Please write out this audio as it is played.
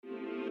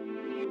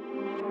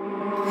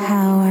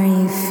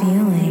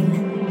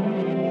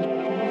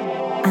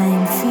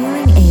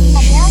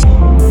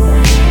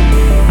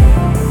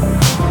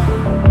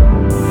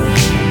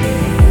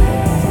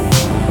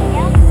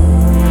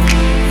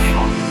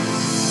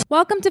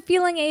Welcome to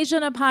Feeling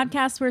Asian, a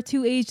podcast where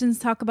two Asians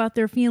talk about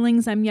their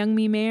feelings. I'm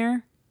Youngmi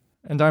Mayer.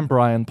 And I'm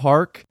Brian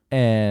Park.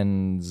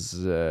 And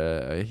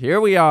here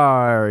we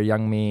are,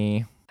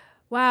 Youngmi.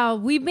 Wow,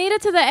 we made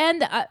it to the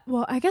end.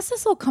 Well, I guess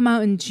this will come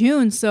out in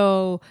June.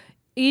 So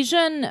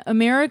Asian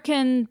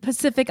American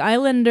Pacific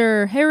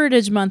Islander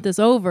Heritage Month is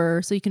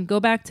over. So you can go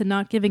back to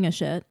not giving a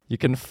shit. You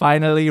can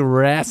finally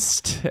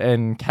rest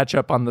and catch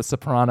up on The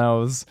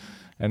Sopranos.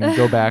 And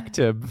go back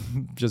to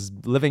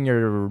just living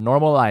your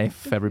normal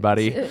life,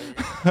 everybody.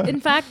 In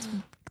fact,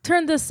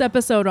 turn this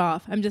episode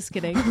off. I'm just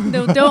kidding.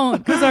 No, don't,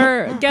 because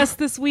our guest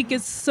this week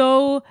is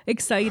so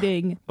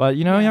exciting. But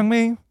you know,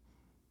 Youngmi,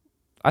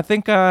 I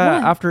think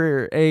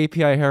after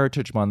AAPI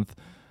Heritage Month,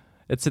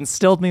 it's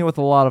instilled me with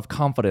a lot of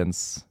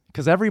confidence.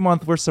 Because every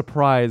month we're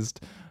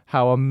surprised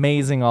how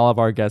amazing all of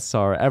our guests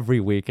are every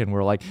week. And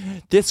we're like,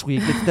 this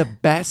week it's the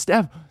best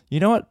ever.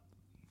 You know what?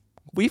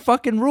 We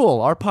fucking rule.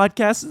 Our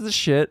podcast is the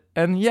shit.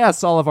 And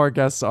yes, all of our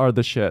guests are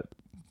the shit.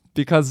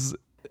 Because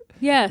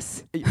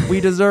yes, we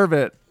deserve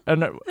it.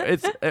 And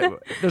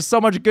there's so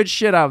much good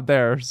shit out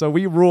there. So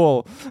we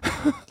rule.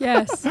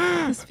 Yes.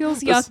 This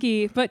feels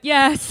yucky, but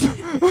yes.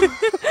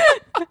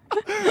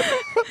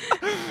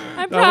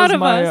 I'm proud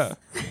of us.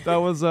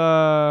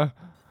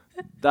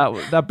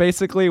 That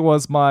basically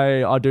was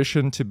my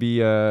audition to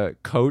be a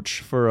coach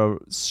for a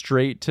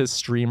straight to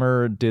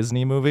streamer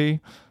Disney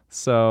movie.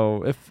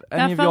 So if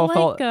any of y'all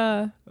felt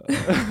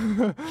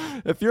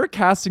if your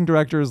casting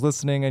director is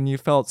listening and you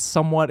felt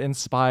somewhat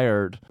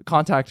inspired,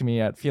 contact me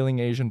at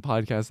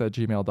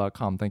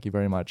feelingasianpodcast@gmail.com. Thank you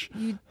very much.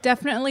 You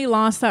definitely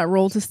lost that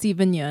role to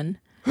Steven Yeun.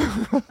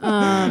 It's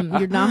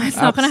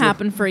not going to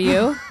happen for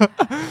you.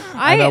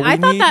 I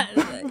thought that,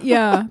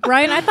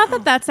 Brian, I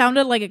thought that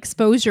sounded like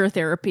exposure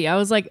therapy. I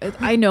was like,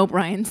 I know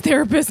Brian's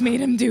therapist made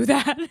him do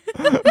that.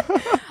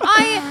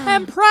 I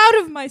am proud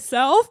of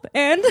myself.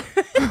 And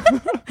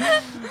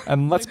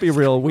let's be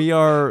real, we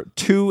are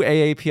 2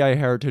 AAPI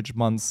Heritage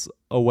Months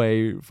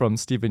away from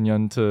Steven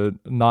Yeun to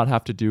not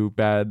have to do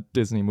bad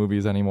Disney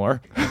movies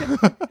anymore.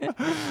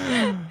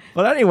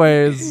 But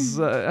anyways,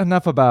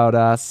 enough about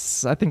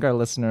us. I think our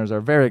listeners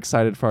are very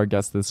excited for our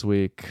guest this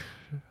week.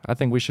 I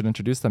think we should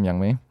introduce them,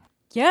 Youngmi.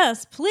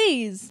 Yes,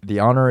 please. The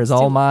honor is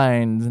all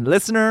mine.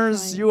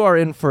 Listeners, you are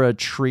in for a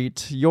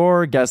treat.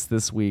 Your guest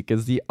this week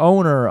is the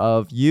owner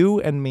of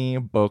You and Me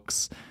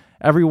Books.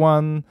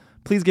 Everyone,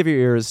 please give your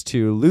ears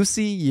to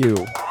Lucy Yu.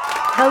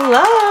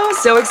 Hello,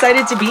 so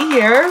excited to be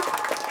here.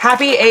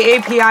 Happy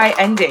AAPI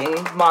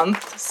ending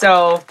month.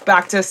 So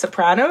back to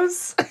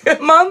Sopranos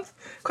month?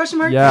 Question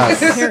mark?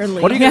 Yes.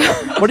 Apparently. What are you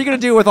gonna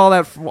do with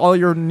all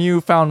your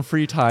newfound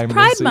free time?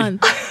 Pride Lucy?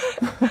 Month.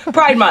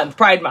 Pride month,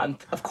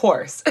 of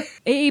course.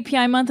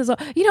 AAPI month is all.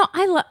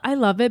 I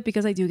love it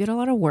because I do get a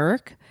lot of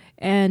work,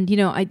 and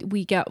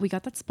we got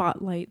that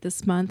spotlight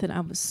this month, and I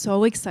was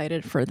so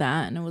excited for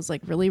that, and it was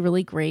like really,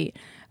 really great.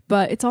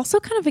 But it's also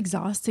kind of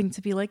exhausting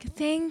to be like,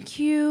 thank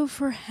you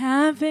for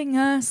having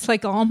us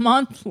like all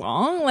month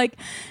long. Like,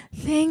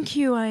 thank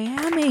you, I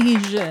am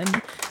Asian.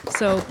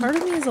 So part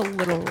of me is a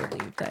little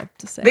relieved, I have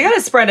to say. They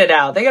gotta spread it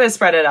out. They gotta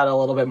spread it out a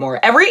little bit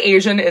more. Every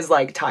Asian is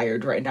like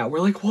tired right now. We're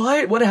like,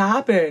 what? What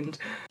happened?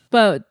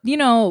 But,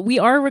 we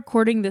are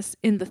recording this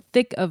in the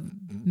thick of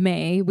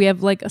May. We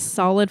have like a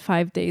solid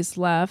 5 days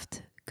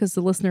left because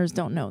the listeners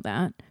don't know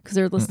that because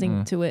they're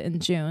listening to it in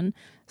June.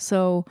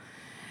 So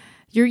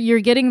you're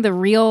getting the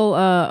real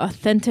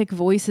authentic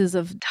voices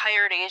of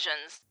tired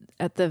Asians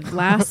at the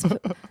last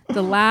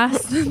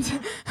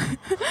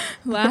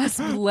last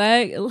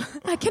leg.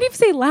 I can't even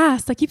say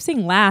last. I keep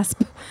saying last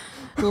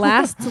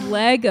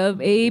leg of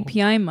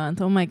AAPI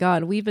month. Oh my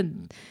God, we've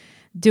been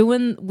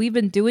doing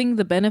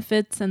the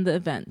benefits and the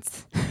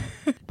events.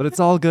 But it's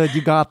all good.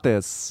 You got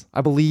this.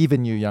 I believe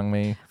in you,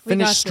 Youngmi.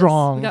 Finish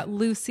strong. We got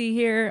Lucy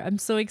here. I'm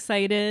so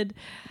excited.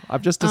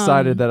 I've just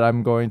decided that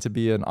I'm going to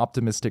be an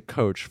optimistic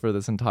coach for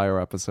this entire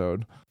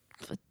episode.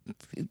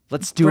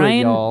 Let's do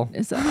Brian it, y'all.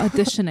 is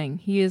auditioning.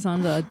 He is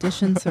on the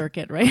audition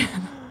circuit, right?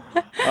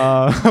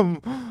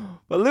 But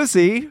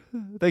Lucy,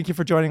 thank you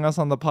for joining us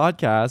on the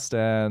podcast.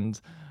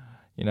 And,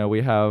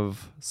 we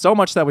have so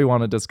much that we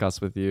want to discuss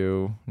with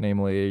you,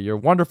 namely your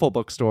wonderful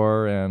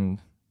bookstore. And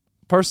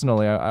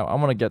personally, I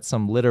want to get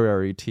some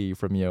literary tea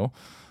from you.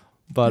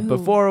 But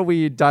before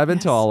we dive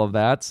into all of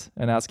that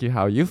and ask you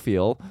how you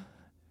feel,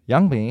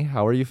 Youngmi,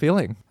 how are you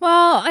feeling?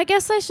 Well, I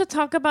guess I should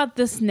talk about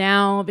this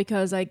now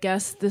because I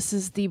guess this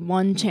is the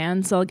one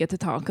chance I'll get to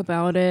talk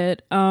about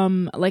it.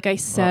 Like I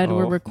said,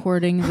 we're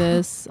recording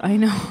this. I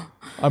know.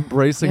 I'm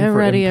bracing Get for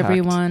ready, impact.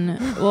 everyone.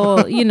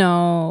 Well,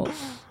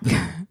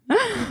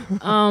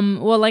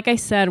 well, like I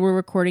said, we're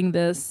recording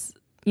this,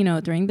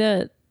 during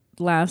the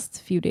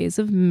last few days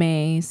of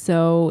May.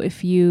 So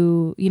if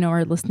you,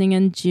 are listening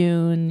in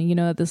June,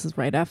 this is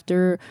right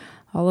after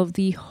all of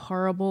the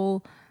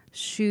horrible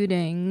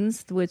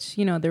shootings, which,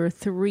 there were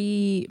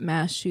 3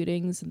 mass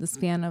shootings in the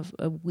span of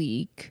a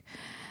week.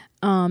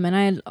 And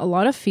I had a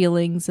lot of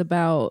feelings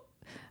about,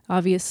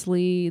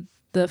 obviously,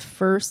 the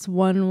first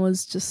one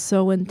was just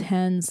so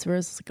intense. There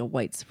was like a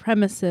white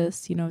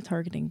supremacist, you know,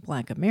 targeting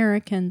Black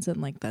Americans,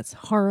 and like that's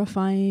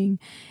horrifying.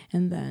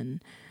 And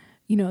then,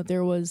 you know,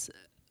 there was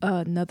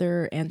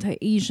another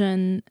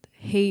anti-Asian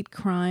hate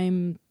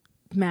crime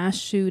mass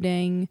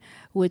shooting,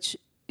 which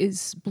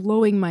is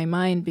blowing my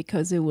mind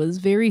because it was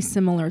very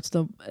similar to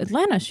the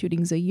Atlanta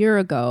shootings a year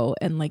ago,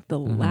 and like the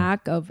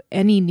lack of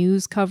any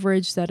news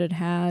coverage that it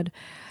had,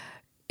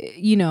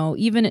 you know,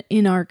 even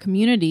in our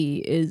community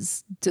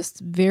is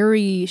just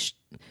very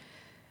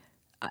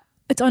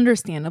it's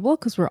understandable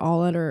because we're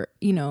all at our,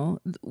 you know,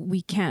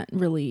 we can't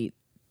really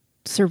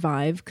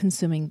survive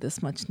consuming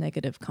this much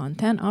negative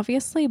content,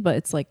 obviously, but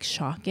it's like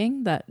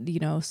shocking that, you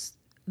know,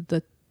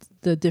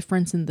 the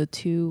difference in the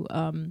two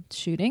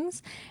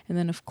shootings. And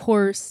then of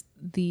course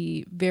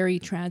the very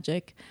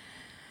tragic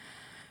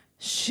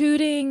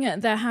shooting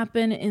that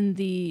happened in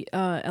the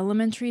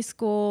elementary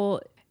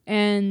school.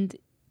 And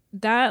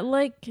that,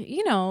 like,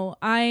 you know,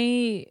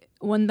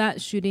 when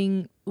that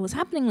shooting was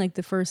happening, like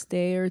the first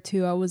day or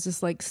two, I was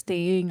just like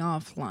staying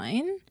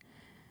offline,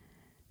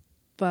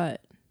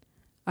 but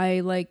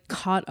I like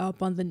caught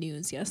up on the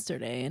news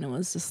yesterday, and it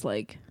was just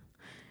like,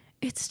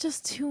 it's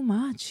just too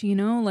much, you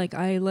know, like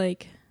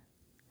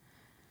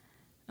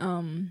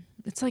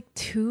it's like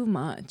too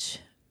much.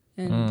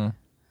 And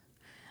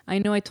I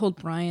know I told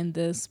Brian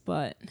this,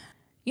 but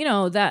you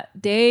know,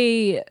 that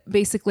day,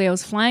 basically I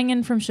was flying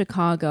in from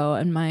Chicago,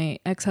 and my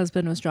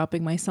ex-husband was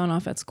dropping my son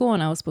off at school,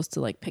 and I was supposed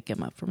to like pick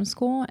him up from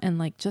school, and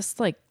like just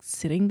like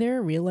sitting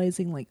there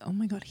realizing like, oh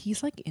my God,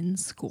 he's like in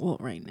school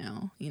right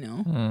now, you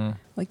know,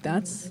 like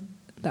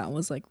that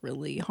was like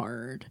really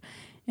hard.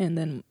 And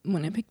then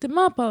when I picked him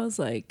up, I was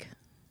like,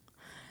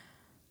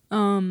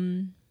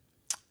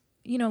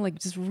 you know, like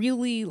just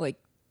really like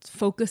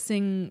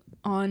focusing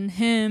on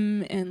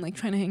him and like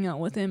trying to hang out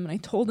with him. And I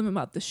told him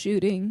about the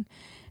shooting,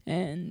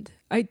 and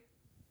I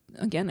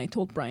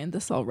told Brian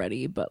this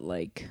already, but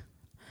like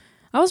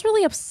I was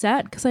really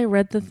upset because I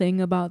read the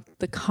thing about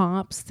the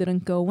cops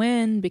didn't go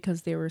in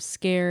because they were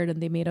scared,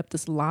 and they made up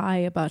this lie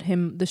about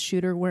him, the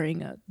shooter,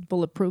 wearing a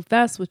bulletproof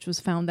vest, which was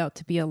found out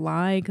to be a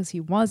lie because he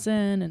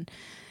wasn't.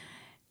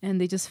 And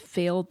they just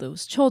failed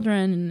those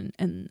children.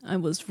 And I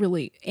was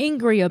really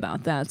angry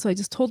about that. So I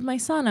just told my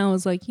son, I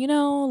was like, you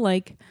know,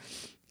 like,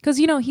 because,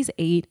 you know, he's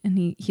 8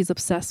 and he's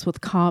obsessed with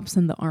cops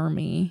and the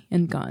army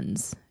and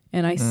guns.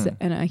 And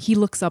he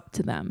looks up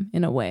to them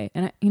in a way.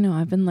 And,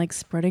 I've been like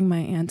spreading my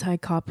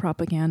anti-cop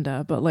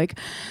propaganda. But like,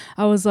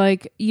 I was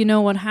like, you know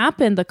what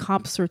happened? The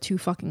cops were too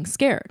fucking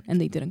scared, and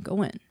they didn't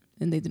go in.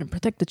 And they didn't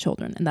protect the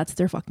children, and that's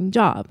their fucking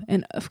job.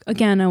 And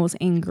again, I was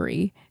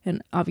angry,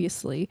 and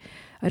obviously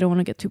I don't want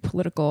to get too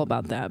political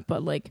about that,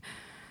 but like,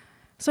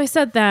 so I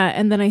said that,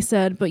 and then I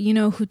said, but you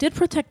know who did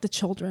protect the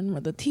children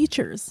were the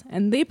teachers,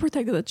 and they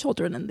protected the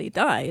children and they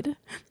died.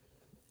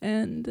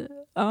 And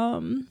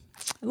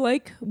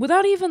like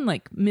without even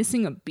like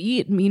missing a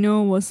beat,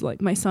 Mino was like,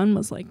 my son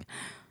was like,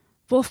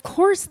 well, of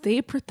course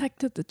they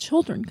protected the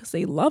children because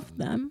they loved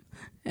them.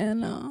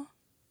 And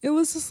it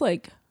was just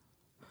like,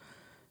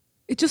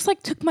 it just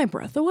like took my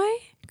breath away,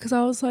 because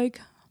I was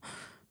like,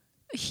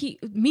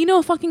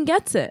 Mino fucking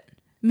gets it.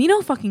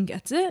 Mino fucking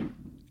gets it.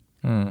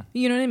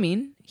 You know what I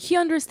mean? He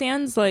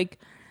understands, like,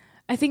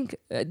 I think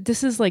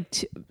this is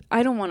like,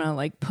 I don't want to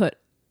like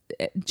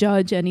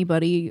judge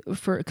anybody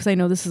because I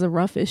know this is a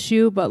rough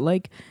issue, but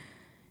like,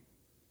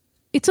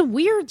 it's a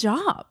weird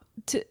job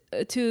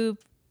to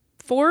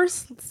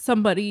force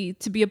somebody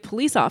to be a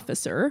police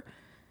officer,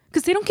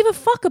 because they don't give a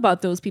fuck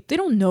about those people. They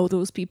don't know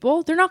those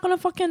people. They're not going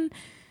to fucking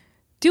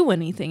do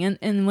anything.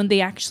 And when they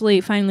actually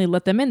finally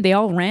let them in, they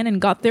all ran and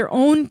got their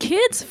own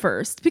kids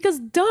first, because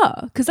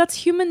that's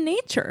human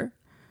nature.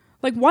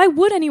 Like, why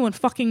would anyone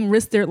fucking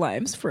risk their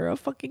lives for a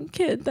fucking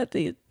kid that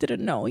they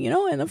didn't know, you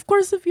know? And of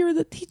course, if you're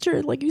the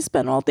teacher, like, you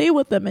spend all day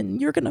with them and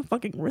you're gonna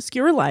fucking risk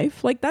your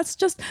life. Like, that's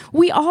just,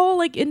 we all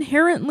like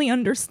inherently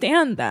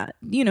understand that,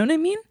 you know what I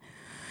mean?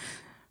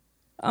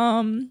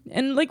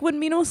 And like when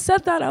Mino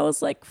said that, I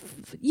was like,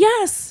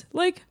 yes,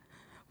 like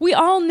we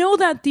all know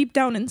that deep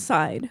down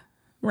inside.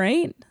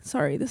 Right?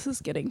 Sorry, this is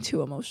getting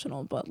too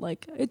emotional, but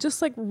like it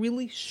just like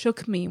really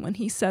shook me when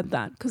he said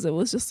that, because it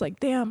was just like,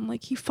 damn,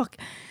 like he fucking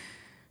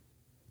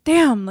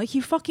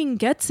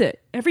gets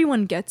it.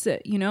 Everyone gets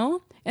it, you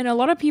know? And a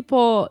lot of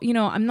people, you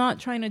know, I'm not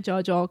trying to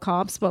judge all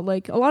cops, but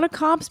like a lot of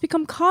cops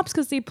become cops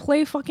because they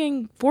play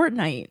fucking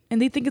Fortnite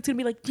and they think it's gonna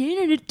be like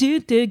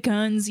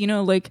guns, you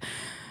know, like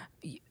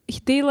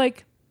they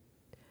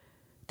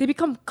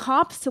become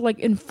cops to like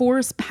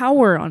enforce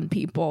power on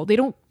people. They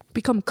don't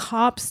become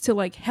cops to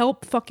like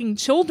help fucking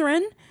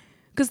children,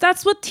 because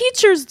that's what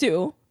teachers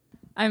do.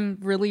 I'm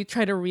really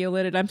trying to reel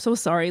it in. I'm so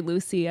sorry,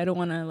 Lucy. I don't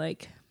want to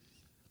like,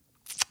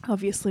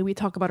 obviously we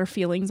talk about our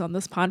feelings on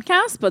this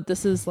podcast, but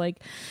this is like,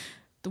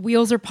 the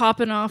wheels are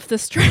popping off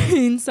this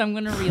train, so I'm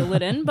going to reel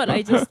it in. But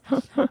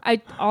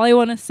all I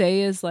want to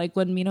say is like,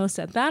 when Mino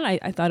said that,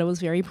 I thought it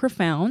was very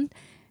profound.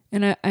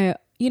 And I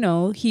you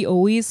know, he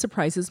always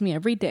surprises me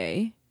every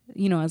day,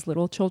 you know, as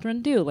little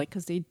children do, like,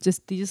 because they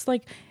just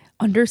like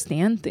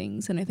understand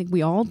things, and I think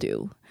we all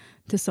do,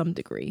 to some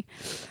degree.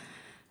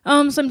 So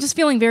I'm just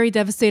feeling very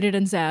devastated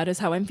and sad is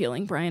how I'm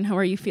feeling. Brian, how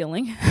are you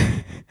feeling?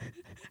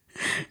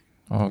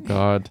 Oh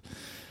God.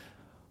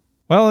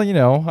 Well, you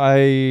know,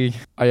 I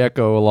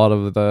echo a lot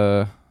of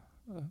the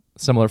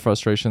similar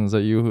frustrations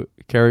that you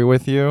carry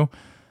with you.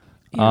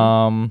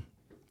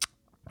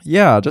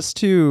 Yeah, just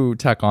to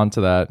tack on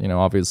to that, you know,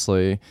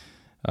 obviously,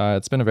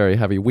 it's been a very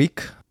heavy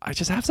week. I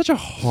just have such a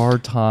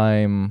hard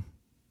time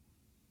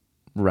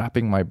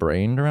wrapping my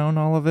brain around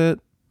all of it.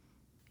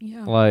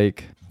 Yeah.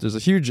 Like, there's a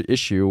huge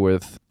issue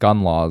with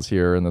gun laws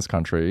here in this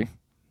country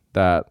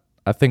that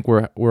I think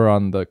we're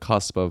on the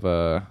cusp of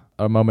a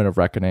moment of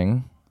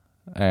reckoning.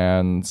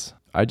 And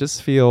I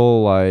just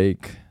feel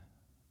like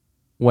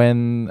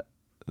when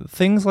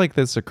things like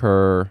this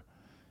occur,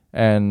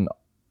 and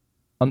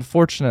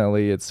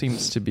unfortunately it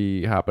seems to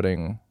be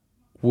happening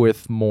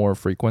with more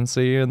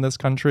frequency in this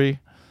country,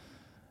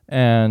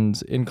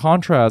 and in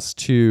contrast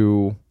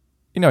to,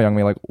 you know,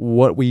 Youngmi, like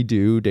what we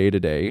do day to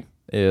day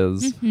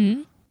is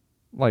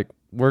like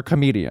we're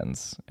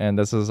comedians and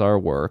this is our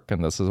work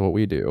and this is what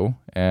we do,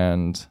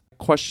 and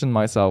question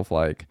myself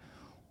like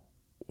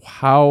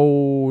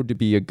how to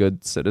be a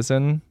good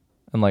citizen,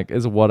 and like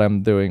is what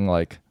I'm doing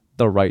like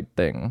the right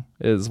thing,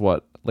 is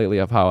what lately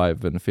of how I've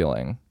been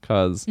feeling.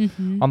 Because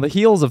on the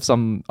heels of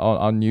some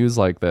on news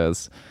like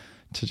this,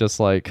 to just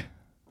like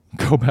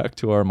go back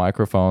to our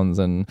microphones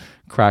and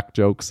crack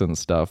jokes and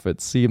stuff,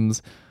 it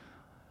seems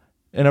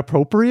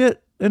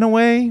inappropriate in a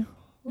way.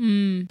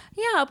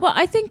 Yeah, but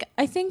I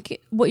think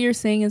what you're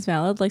saying is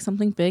valid. Like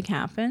something big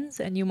happens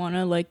and you want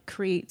to like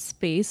create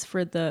space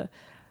for the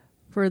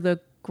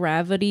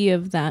gravity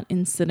of that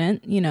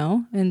incident, you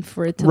know, and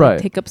for it to like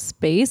take up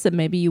space, and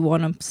maybe you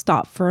want to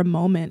stop for a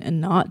moment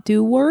and not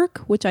do work,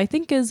 which I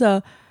think is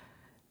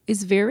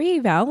very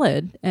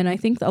valid. And I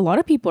think a lot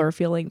of people are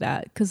feeling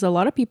that, because a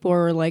lot of people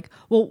are like,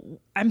 well,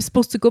 I'm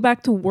supposed to go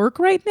back to work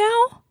right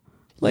now.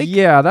 Like,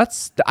 yeah,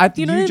 that's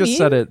you know you what just I mean?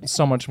 said it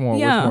so much more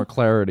with more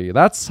clarity.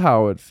 That's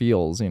how it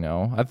feels, you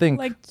know. I think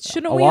like,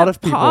 shouldn't a we lot have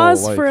of people,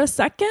 pause like, for a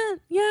second?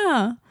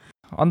 Yeah.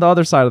 On the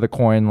other side of the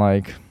coin,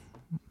 like,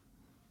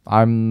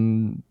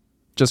 I'm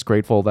just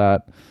grateful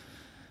that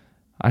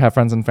I have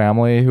friends and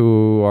family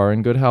who are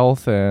in good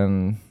health,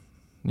 and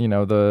you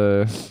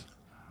know,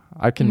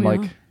 I can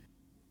like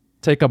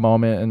take a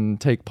moment and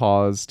take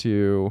pause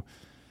to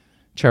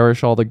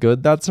cherish all the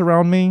good that's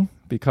around me,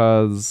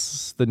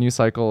 because the news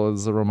cycle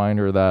is a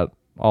reminder that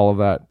all of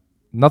that,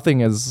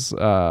 nothing's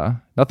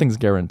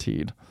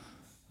guaranteed.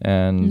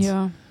 And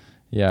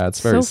yeah, it's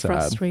very so sad.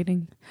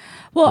 Frustrating.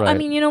 Well, I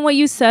mean, you know what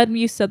you said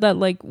that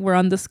like we're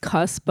on this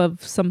cusp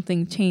of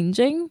something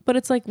changing, but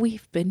it's like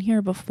we've been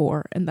here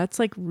before, and that's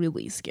like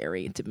really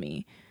scary to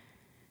me.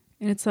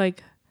 And it's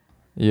like,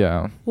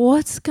 yeah,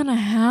 what's gonna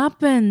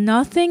happen?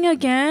 Nothing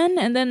again?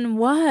 And then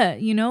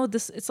what? You know,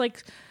 it's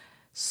like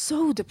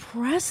so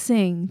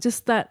depressing,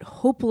 just that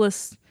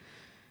hopeless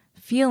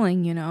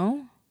feeling, you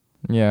know?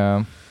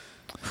 Yeah.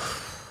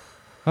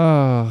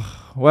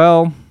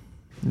 Well,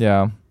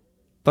 yeah.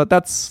 But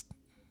that's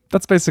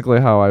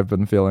basically how I've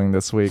been feeling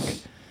this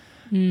week.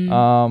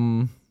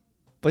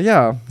 But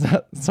yeah,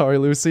 sorry,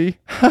 Lucy.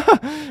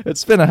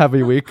 It's been a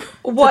heavy week.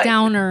 What? A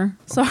downer.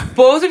 Sorry.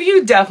 Both of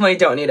you definitely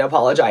don't need to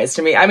apologize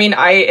to me. I mean,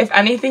 if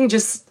anything,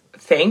 just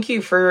thank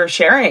you for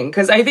sharing,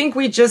 because I think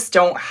we just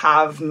don't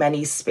have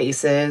many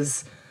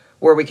spaces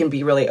where we can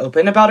be really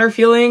open about our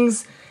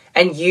feelings,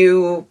 and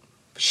you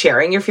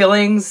sharing your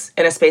feelings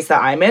in a space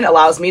that I'm in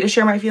allows me to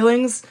share my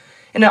feelings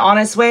in an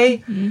honest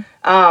way.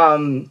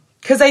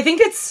 Because I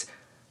think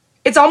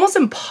it's almost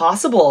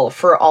impossible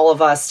for all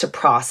of us to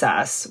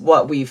process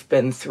what we've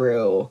been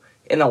through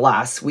in the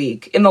last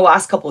week, in the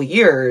last couple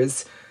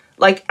years.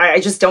 Like, I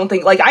just don't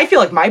think, like, I feel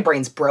like my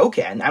brain's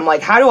broken. I'm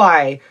like, how do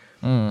I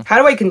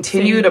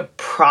continue to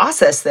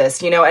process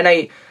this, you know?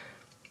 And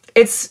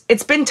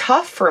it's been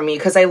tough for me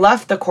because I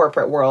left the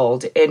corporate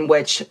world in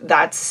which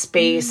that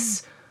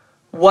space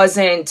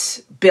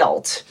wasn't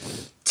built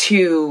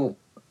to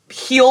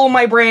heal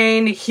my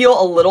brain,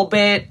 heal a little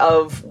bit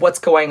of what's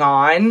going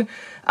on.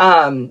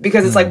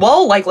 Because it's like,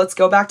 well, like, let's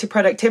go back to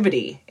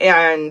productivity.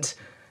 And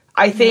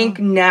I think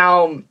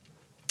now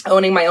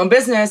owning my own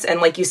business,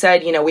 and like you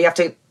said, you know, we have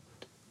to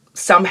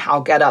somehow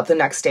get up the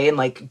next day and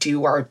like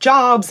do our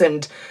jobs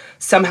and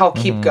somehow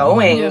keep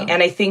going. Yeah.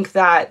 And I think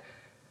that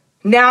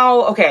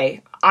now,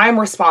 okay, I'm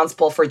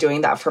responsible for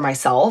doing that for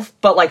myself,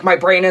 but like my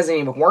brain isn't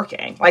even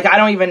working. Like, I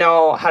don't even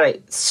know how to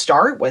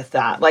start with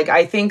that. Like,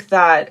 I think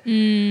that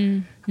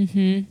I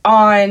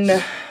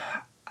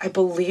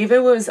believe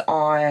it was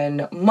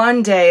on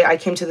Monday, I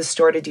came to the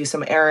store to do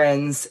some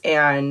errands,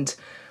 and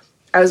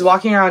I was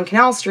walking around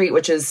Canal Street,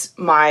 which is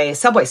my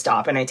subway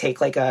stop, and I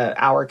take like an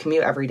hour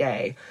commute every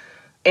day.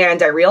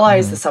 And I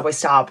realized the subway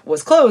stop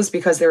was closed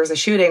because there was a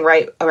shooting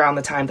right around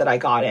the time that I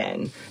got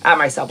in at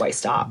my subway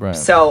stop. Right.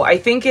 So I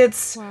think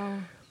it's,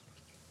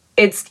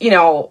 you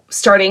know,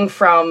 starting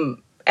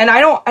from, and I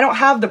don't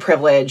have the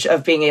privilege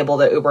of being able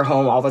to Uber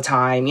home all the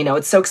time. You know,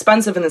 it's so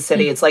expensive in the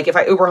city. It's like if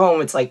I Uber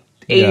home, it's like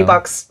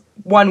 $80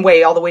 one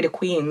way all the way to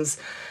Queens.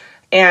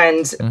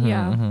 And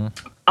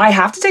I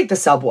have to take the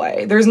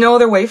subway. There's no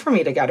other way for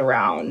me to get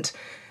around.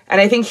 And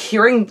I think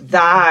hearing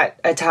that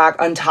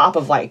attack on top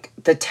of like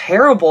the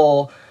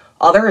terrible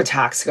other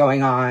attacks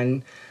going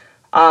on,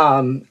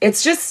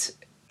 it's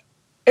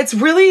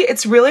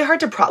really hard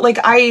to like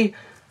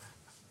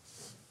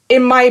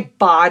in my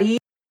body,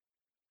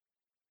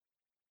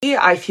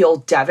 I feel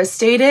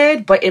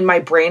devastated, but in my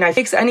brain, I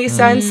makes any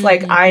sense.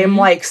 Like I am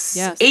like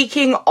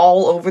aching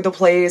all over the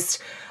place.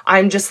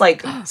 I'm just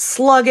like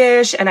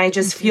sluggish and I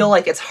just feel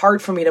like it's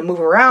hard for me to move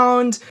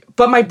around.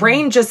 But my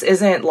brain just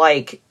isn't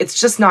like, it's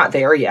just not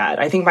there yet.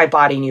 I think my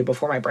body knew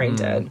before my brain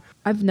did.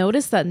 I've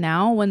noticed that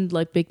now when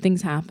like big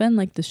things happen,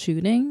 like the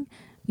shooting,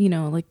 you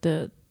know, like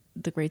the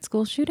grade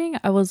school shooting,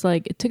 I was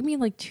like, it took me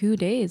like 2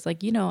 days.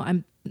 Like, you know,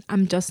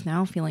 I'm just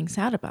now feeling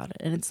sad about it.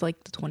 And it's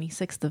like the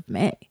 26th of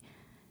May.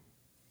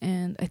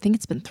 And I think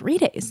it's been 3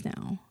 days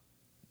now.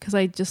 Cause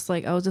I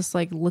was just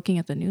like looking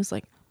at the news,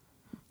 like,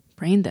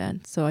 brain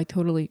dead. So I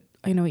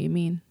know what you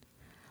mean.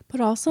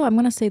 But also I'm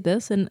going to say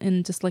this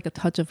and just like a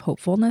touch of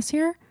hopefulness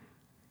here.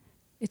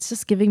 It's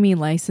just giving me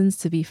license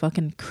to be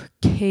fucking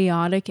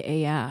chaotic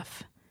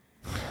AF.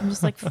 I'm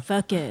just like,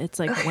 fuck it. It's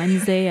like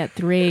Wednesday at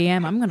 3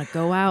 a.m. I'm going to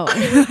go out.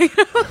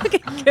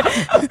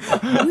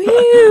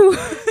 Woo!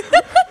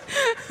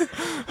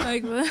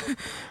 Like,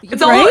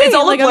 it's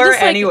all like, a blur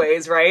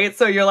anyways, right?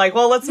 So you're like,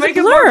 well, let's make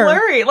it more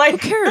blurry. Like, who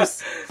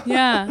cares?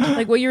 Yeah.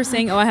 Like what you were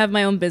saying, I have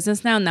my own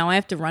business now. Now I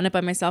have to run it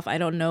by myself. I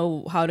don't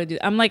know how to do.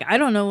 I'm like, I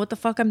don't know what the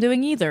fuck I'm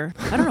doing either.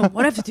 I don't know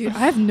what I have to do. I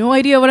have no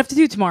idea what I have to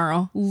do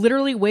tomorrow.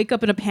 Literally wake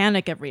up in a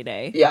panic every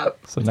day. Yeah.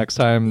 So next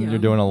time you're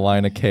doing a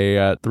line of K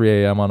at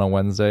 3 a.m. on a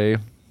Wednesday,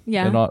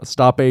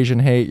 stop Asian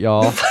hate,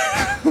 y'all.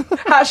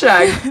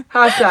 Hashtag.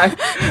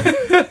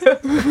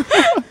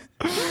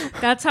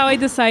 That's how I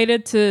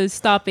decided to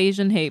stop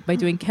Asian hate, by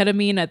doing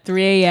ketamine at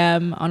 3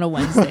 a.m. on a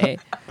Wednesday.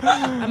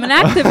 I'm an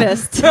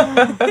activist.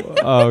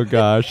 Oh,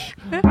 gosh.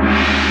 You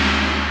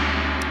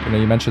know,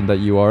 you mentioned that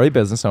you are a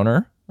business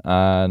owner,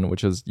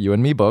 which is You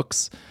and Me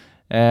Books.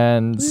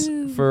 And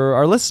for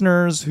our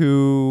listeners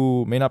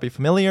who may not be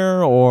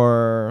familiar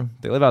or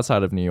they live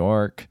outside of New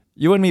York,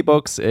 You and Me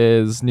Books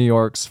is New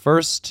York's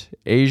first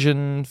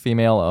Asian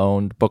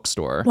female-owned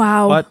bookstore.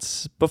 Wow.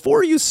 But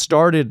before you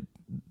started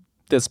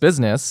this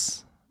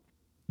business,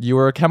 you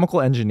were a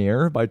chemical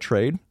engineer by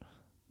trade.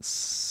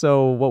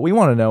 So what we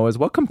want to know is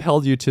what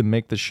compelled you to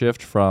make the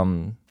shift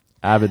from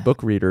avid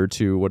book reader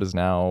to what is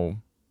now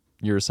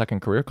your second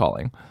career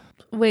calling?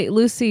 Wait,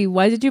 Lucy,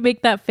 why did you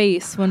make that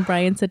face when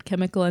Brian said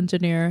chemical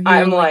engineer?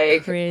 I'm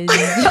like, oh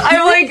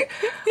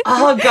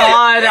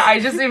God, I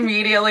just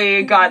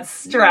immediately got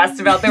stressed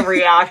about the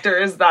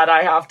reactors that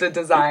I have to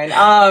design.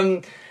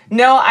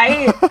 No,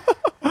 I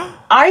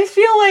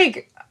feel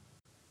like,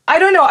 I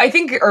don't know. I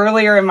think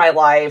earlier in my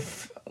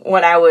life,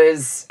 when I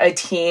was a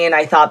teen,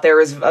 I thought there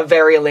was a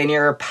very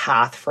linear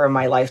path for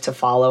my life to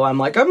follow. I'm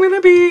like, I'm going to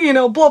be,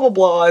 blah, blah,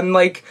 blah. And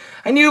like,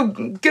 I knew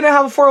going to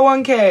have a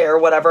 401k or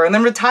whatever and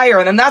then retire.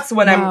 And then that's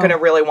when I'm going to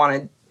really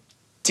want to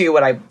do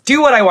what I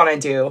want to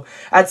do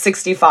at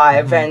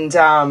 65. Mm-hmm. And,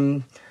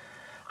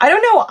 I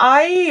don't know.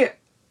 I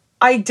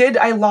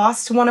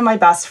lost one of my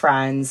best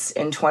friends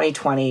in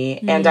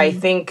 2020. And I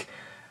think,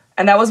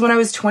 and that was when I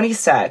was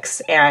 26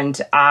 and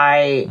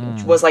I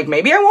was like,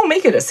 maybe I won't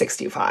make it at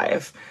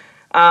 65.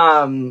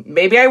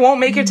 Maybe I won't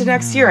make it to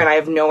next year and I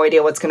have no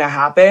idea what's going to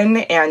happen.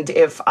 And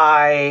there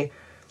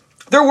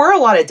were a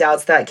lot of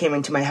doubts that came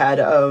into my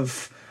head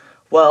of,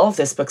 well, if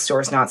this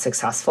bookstore is not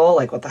successful,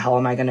 like what the hell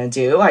am I going to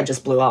do? I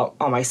just blew out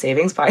all my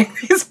savings buying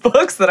these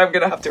books that I'm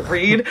going to have to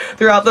read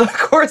throughout the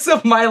course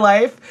of my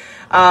life.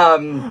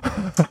 But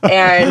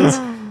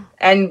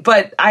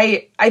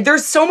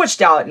there's so much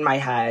doubt in my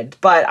head,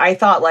 but I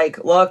thought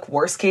like, look,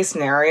 worst case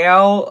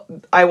scenario,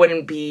 I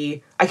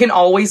can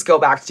always go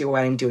back to do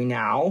what I'm doing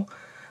now.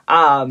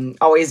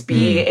 Always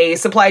be a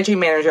supply chain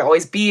manager,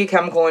 always be a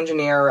chemical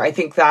engineer. I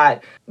think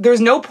that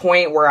there's no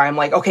point where I'm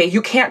like, okay,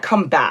 you can't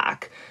come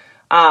back.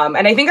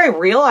 And I think I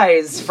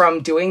realized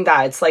from doing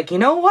that, it's like, you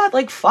know what?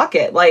 Like, fuck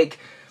it. Like,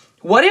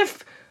 what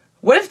if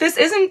this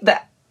isn't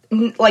that,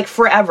 like,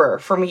 forever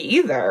for me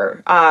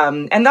either?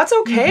 And that's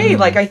okay.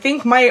 Like, I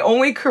think my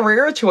only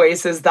career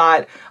choice is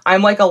that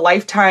I'm like a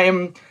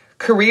lifetime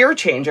career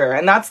changer.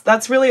 And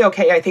that's really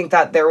okay. I think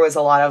that there was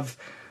a lot of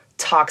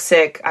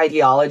toxic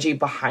ideology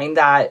behind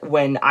that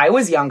when I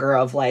was younger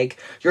of like,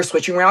 you're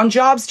switching around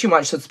jobs too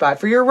much, so it's bad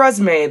for your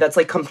resume. That's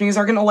like, companies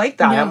are going to like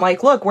that. Yeah. I'm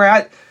like, look, we're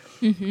at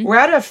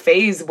a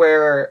phase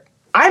where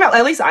I'm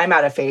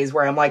at a phase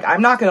where I'm like,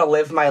 I'm not going to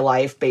live my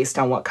life based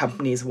on what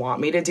companies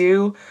want me to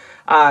do,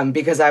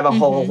 because I have a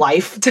whole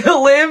life to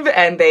live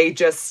and they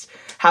just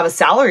have a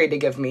salary to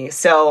give me.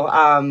 So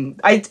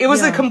it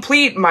was a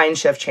complete mind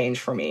shift change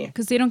for me.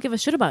 Because they don't give a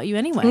shit about you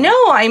anyway.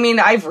 No, I mean,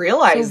 I've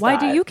realized so why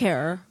do you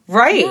care?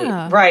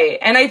 Right, right.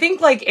 And I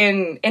think like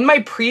in my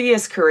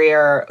previous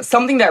career,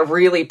 something that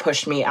really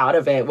pushed me out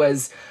of it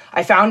was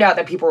I found out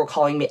that people were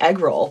calling me egg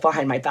roll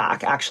behind my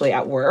back, actually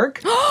at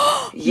work.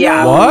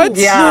 Yeah. What?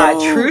 Yeah,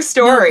 true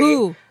story.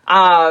 No,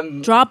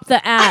 who? Drop the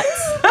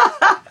ats.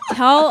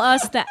 Tell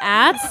us the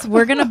ats.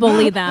 We're going to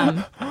bully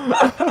them.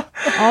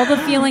 All the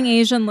Feeling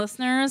Asian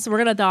listeners, we're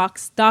gonna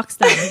dox them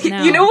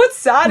now. You know what's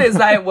sad is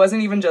that it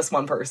wasn't even just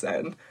one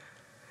person.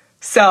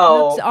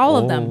 So It's all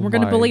of them. Oh We're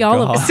gonna my bully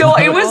all of them. God. So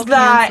it All was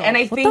that, canceled. and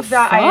I What think the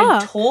that I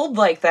fuck? told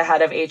like the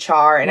head of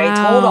HR, and I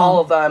told Wow. all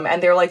of them,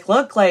 and they're like,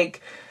 "Look,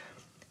 like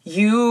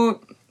you're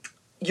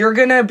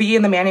gonna be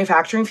in the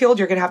manufacturing field.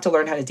 You're gonna have to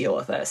learn how to deal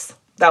with this."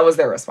 That was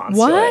their response. To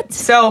What? it.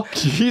 So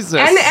Jesus.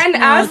 and No,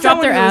 as drop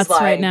someone their who's ads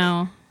like right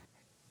now.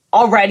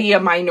 already a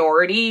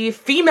minority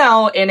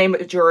female in a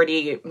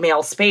majority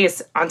male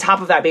space, on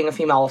top of that being a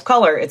female of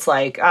color, it's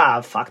like,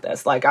 fuck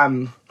this. Like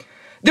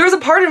there's a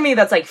part of me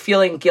that's like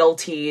feeling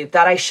guilty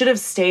that I should have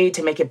stayed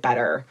to make it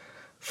better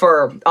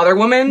for other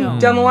women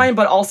down the line,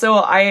 but also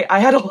I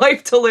had a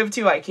life to live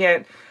too. I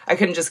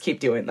couldn't just keep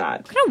doing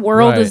that. What kind of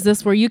world Right. is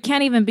this where you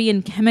can't even be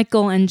in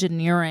chemical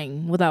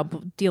engineering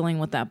without dealing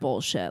with that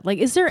bullshit? Like,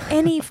 is there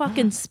any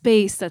fucking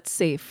space that's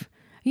safe?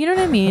 You know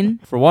what I mean?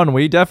 For one,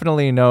 we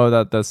definitely know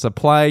that the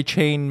supply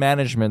chain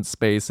management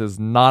space is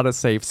not a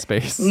safe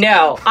space.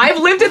 No, I've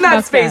lived in that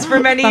Fuck space them. for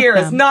many Fuck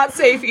years. them. Not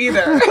safe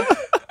either.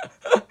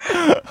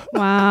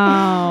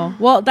 Wow.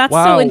 Well, that's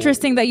Wow. so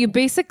interesting that you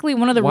basically,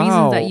 one of the Wow.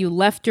 reasons that you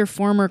left your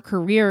former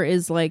career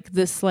is like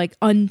this like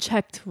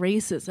unchecked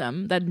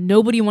racism that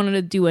nobody wanted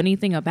to do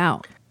anything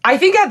about. I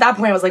think at that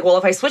point I was like, well,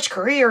 if I switch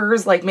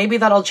careers, like maybe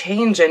that'll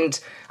change. And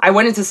I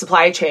went into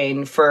supply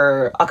chain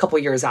for a couple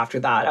years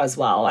after that as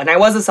well. And I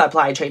was a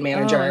supply chain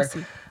manager.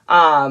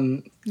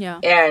 Yeah.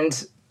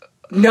 And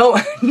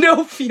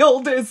no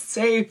field is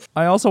safe.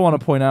 I also want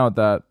to point out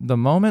that the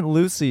moment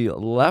Lucy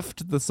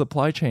left the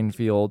supply chain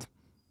field,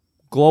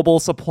 global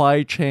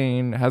supply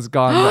chain has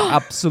gone to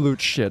absolute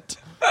shit.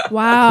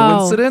 Wow.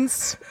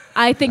 Coincidence?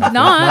 I think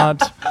not.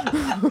 Not.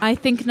 I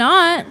think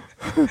not.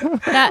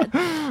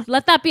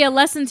 Let that be a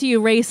lesson to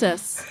you,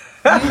 racists.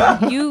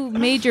 You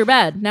made your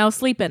bed. Now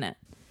sleep in it.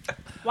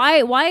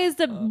 Why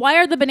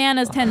are the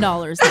bananas $10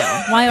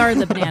 now? Why are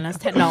the bananas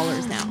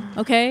 $10 now?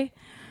 Okay?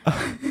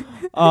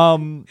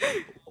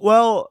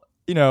 Well,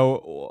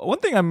 one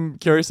thing I'm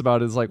curious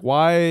about is like,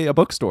 why a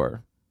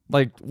bookstore?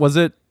 Like, was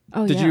it?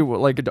 Oh, did yeah. you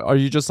like? Are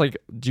you just like?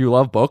 Do you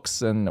love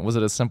books? And was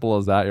it as simple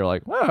as that? You're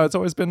like, wow, it's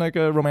always been like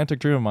a romantic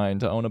dream of mine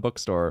to own a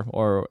bookstore.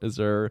 Or is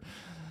there?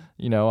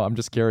 I'm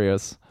just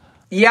curious.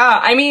 Yeah,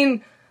 I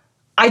mean,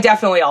 I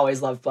definitely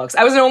always loved books.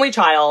 I was an only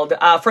child.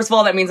 First of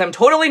all, that means I'm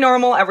totally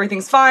normal.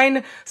 Everything's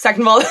fine.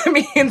 Second of all, that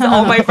means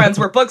all my friends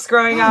were books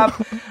growing up.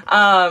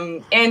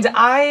 And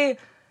I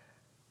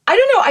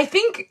don't know. I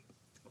think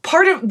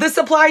part of the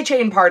supply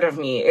chain part of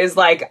me is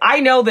like,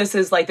 I know this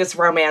is like this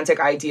romantic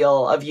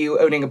ideal of you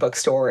owning a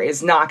bookstore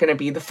is not going to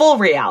be the full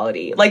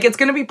reality. Like it's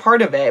going to be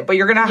part of it, but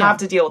you're going to have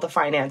to deal with the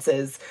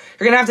finances.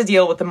 You're going to have to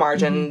deal with the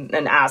margin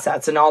and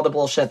assets and all the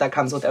bullshit that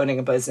comes with owning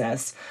a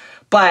business.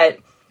 But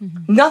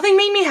nothing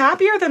made me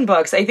happier than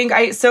books. I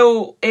think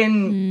so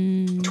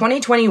in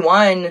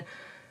 2021, in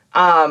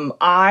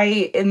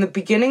the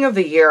beginning of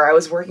the year, I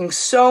was working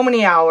so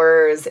many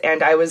hours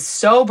and I was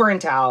so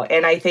burnt out.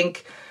 And I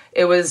think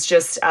it was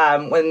just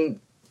when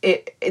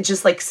it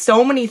just like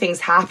so many things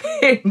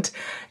happened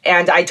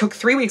and I took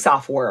 3 weeks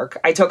off work.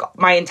 I took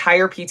my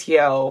entire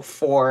PTO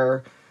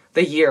for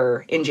the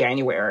year in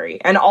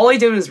January. And all I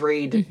did was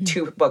read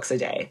 2 books a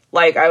day.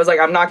 Like, I was like,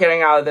 I'm not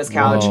getting out of this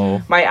couch.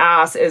 Whoa. My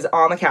ass is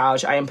on the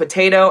couch. I am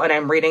potato and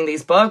I'm reading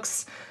these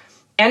books.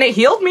 And it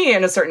healed me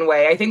in a certain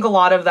way. I think a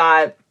lot of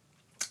that,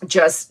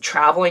 just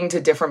traveling to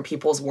different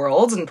people's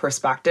worlds and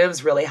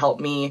perspectives really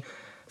helped me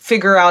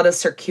figure out a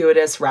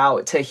circuitous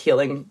route to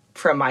healing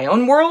from my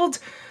own world.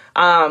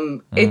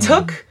 It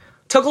took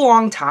a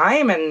long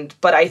time,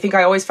 but I think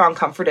I always found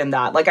comfort in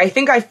that. Like, I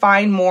think I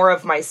find more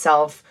of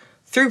myself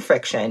through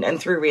fiction and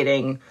through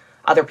reading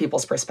other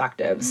people's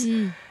perspectives.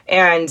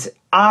 And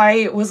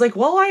I was like,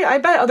 well, I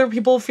bet other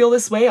people feel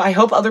this way. I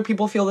hope other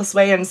people feel this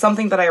way. And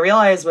something that I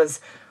realized was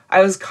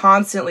I was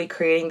constantly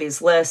creating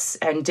these lists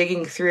and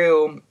digging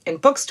through in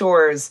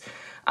bookstores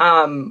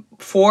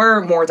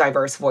for more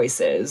diverse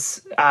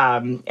voices.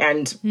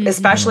 And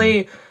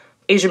especially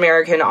Asian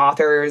American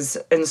authors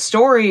and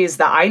stories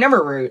that I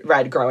never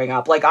read growing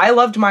up. Like, I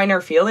loved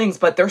Minor Feelings,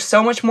 but there's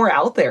so much more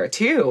out there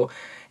too.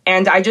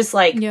 And I just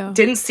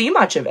didn't see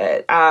much of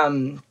it.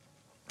 And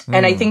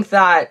I think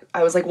that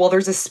I was like, well,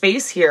 there's a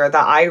space here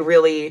that I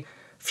really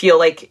feel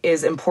like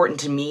is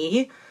important to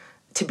me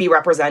to be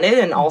represented.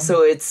 And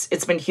also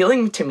it's been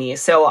healing to me.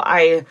 So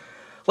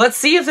let's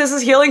see if this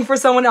is healing for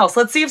someone else.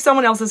 Let's see if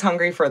someone else is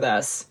hungry for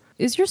this.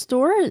 Is your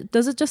store,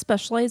 does it just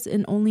specialize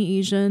in only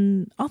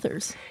Asian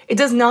authors? It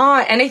does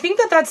not. And I think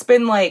that that's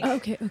been like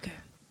Okay.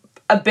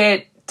 a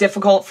bit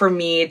difficult for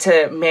me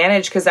to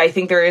manage because I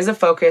think there is a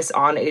focus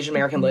on Asian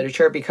American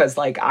literature because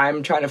like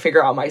I'm trying to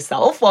figure out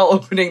myself while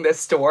opening this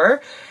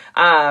store.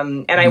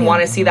 And I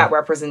want to see that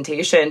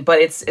representation, but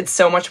it's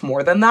so much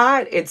more than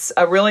that. It's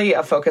really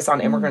a focus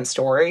on immigrant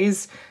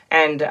stories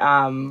and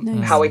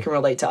how we can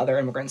relate to other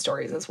immigrant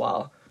stories as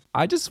well.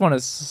 I just want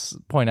to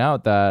point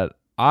out that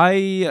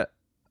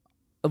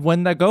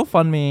when that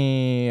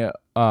GoFundMe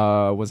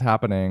was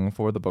happening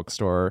for the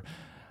bookstore,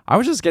 I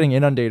was just getting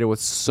inundated with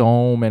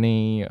so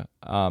many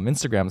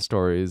Instagram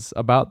stories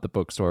about the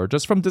bookstore,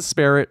 just from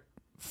disparate,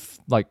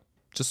 like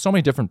just so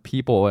many different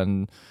people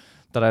and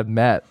that I've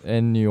met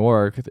in New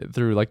York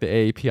through like the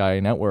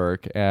AAPI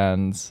network.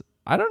 And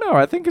I don't know,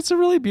 I think it's a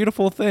really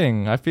beautiful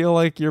thing. I feel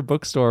like your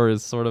bookstore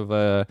is sort of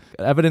a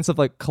evidence of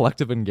like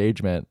collective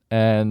engagement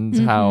and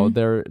how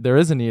there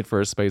is a need for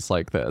a space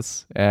like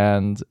this.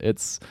 And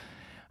it's,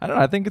 I don't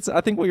know,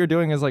 I think what you're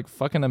doing is like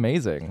fucking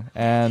amazing.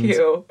 And Thank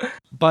you.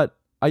 But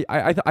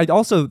I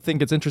also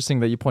think it's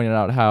interesting that you pointed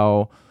out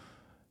how,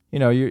 you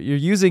know, you're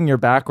using your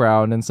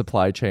background in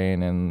supply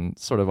chain and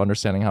sort of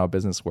understanding how a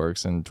business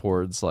works and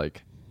towards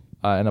like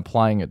and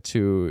applying it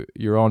to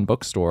your own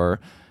bookstore.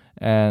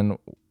 And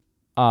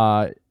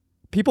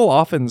people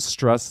often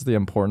stress the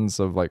importance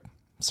of like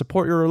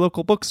support your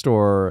local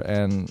bookstore.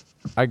 And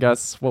I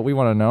guess what we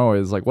want to know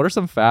is like, what are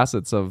some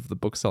facets of the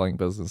bookselling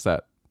business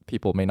that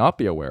people may not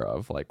be aware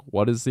of? Like,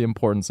 what is the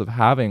importance of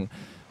having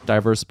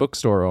diverse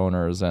bookstore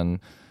owners? And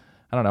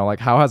I don't know, like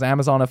how has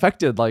Amazon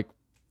affected like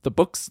the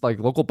books, like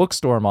local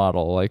bookstore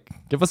model? Like,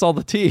 give us all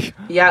the tea.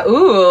 Yeah.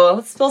 Ooh,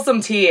 let's spill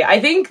some tea. I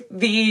think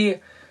the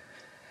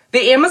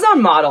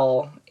Amazon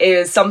model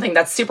is something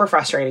that's super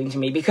frustrating to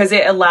me because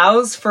it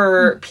allows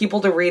for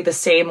people to read the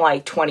same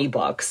like 20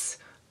 books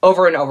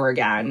over and over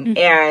again.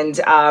 And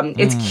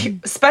it's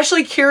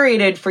especially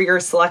curated for your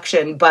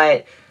selection,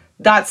 but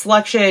that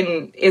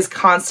selection is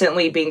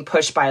constantly being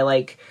pushed by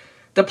like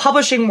the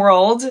publishing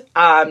world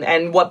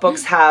and what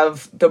books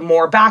have the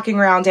more backing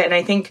around it. And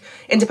I think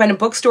independent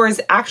bookstores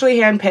actually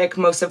handpick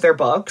most of their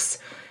books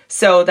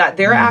so that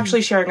they're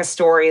actually sharing a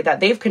story that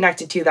they've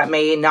connected to that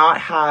may not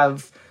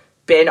have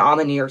been on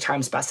the New York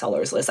Times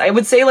bestsellers list. I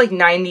would say like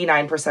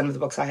 99% of the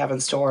books I have in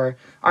store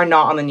are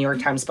not on the New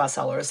York Times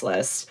bestsellers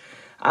list.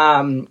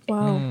 Wow.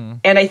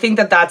 And I think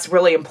that that's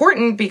really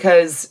important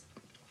because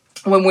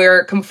when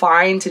we're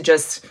confined to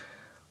just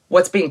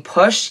what's being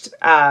pushed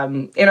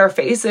in our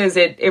faces,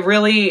 it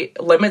really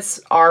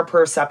limits our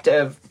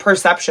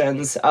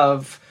perceptions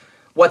of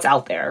what's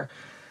out there.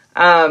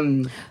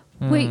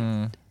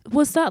 Wait,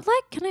 was that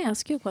like, can I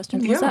ask you a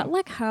question? Yeah. Was that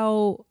like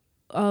how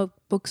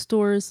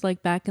bookstores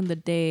like back in the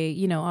day,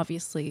 you know,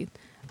 obviously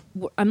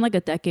I'm like a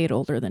decade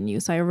older than you,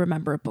 so I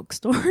remember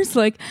bookstores.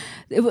 Like,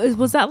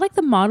 was that like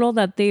the model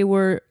that they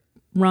were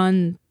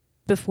run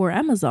before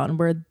Amazon,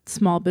 where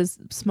small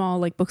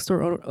like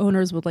bookstore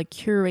owners would like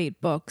curate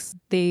books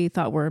they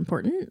thought were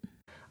important?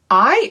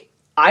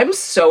 I'm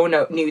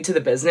so new to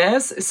the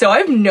business, so I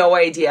have no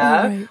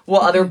idea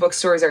what other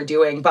bookstores are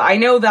doing. But I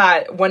know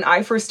that when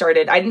I first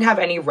started, I didn't have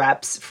any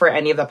reps for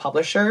any of the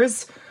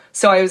publishers.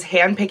 So I was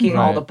handpicking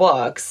all the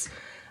books.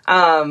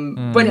 But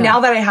now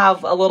that I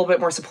have a little bit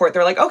more support,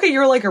 they're like, okay,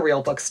 you're like a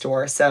real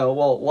bookstore. So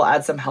we'll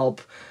add some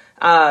help.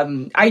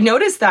 I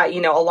noticed that, you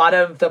know, a lot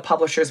of the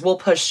publishers will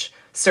push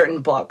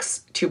certain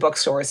books to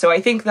bookstores. So I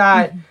think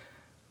that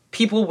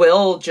people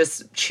will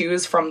just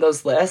choose from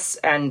those lists.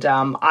 And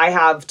I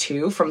have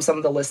two from some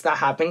of the lists that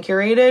have been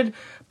curated,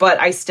 but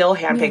I still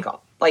handpick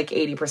like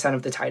 80%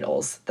 of the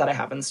titles that I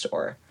have in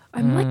store.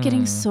 I'm like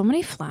getting so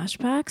many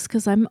flashbacks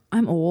because I'm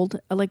old.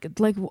 Like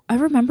I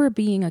remember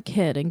being a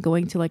kid and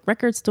going to like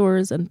record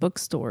stores and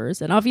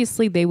bookstores, and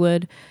obviously they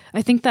would.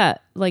 I think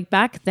that like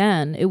back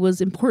then it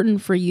was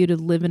important for you to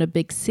live in a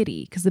big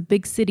city because the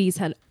big cities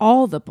had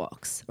all the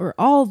books or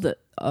all the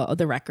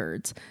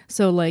records.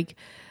 So like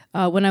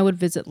when I would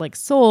visit like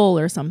Seoul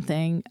or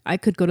something, I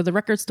could go to the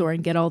record store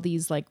and get all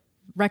these like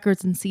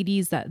records and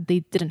CDs that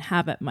they didn't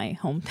have at my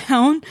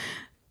hometown.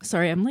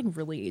 Sorry, I'm like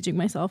really aging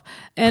myself.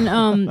 And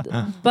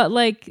but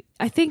like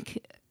I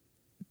think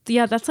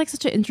that's like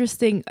such an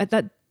interesting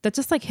that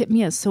just like hit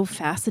me as so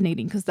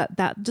fascinating because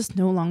that just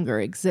no longer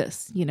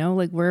exists, you know,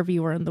 like wherever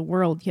you are in the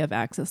world you have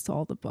access to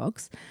all the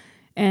books.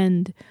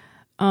 And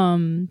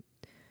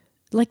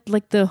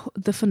like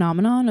the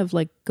phenomenon of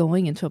like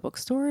going into a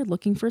bookstore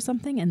looking for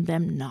something and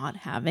them not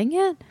having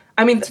it.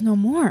 I mean, it's no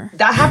more.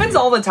 That happens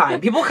all the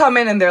time. People come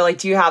in and they're like,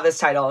 do you have this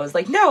title? I was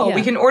like, no,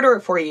 we can order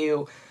it for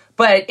you.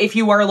 But if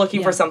you are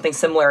looking for something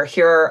similar,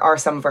 here are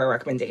some of our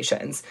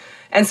recommendations.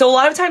 And so a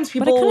lot of times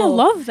people... But I kind of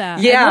love that.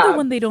 Yeah. I love it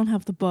when they don't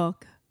have the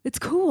book. It's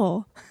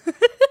cool.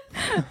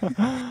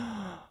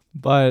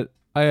 But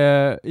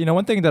I, you know,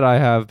 one thing that I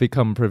have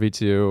become privy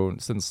to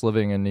since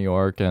living in New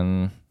York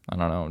and, I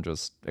don't know,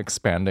 just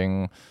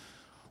expanding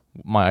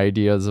my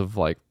ideas of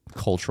like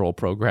cultural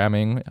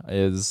programming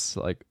is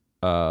like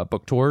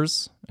book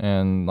tours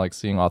and like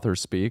seeing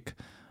authors speak.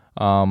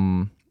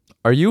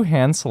 Are you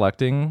hand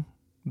selecting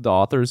the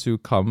authors who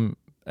come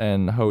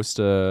and host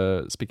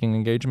a speaking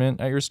engagement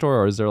at your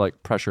store, or is there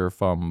like pressure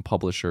from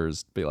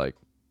publishers to be like,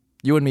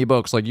 you and me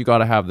books, like you got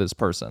to have this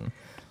person?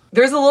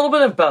 There's a little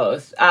bit of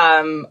both.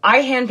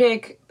 I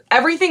handpick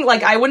everything.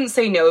 Like I wouldn't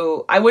say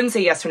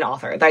yes to an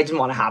author that I didn't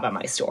want to have at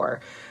my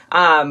store.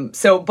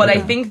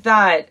 I think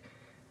that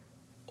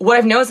what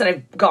I've noticed, and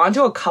I've gone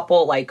to a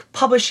couple like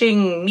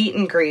publishing meet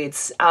and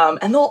greets,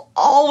 and they'll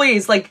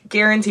always like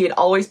guaranteed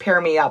always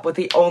pair me up with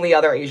the only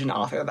other Asian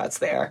author that's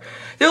there.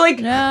 They're like,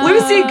 No.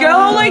 Lucy,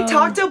 go like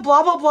talk to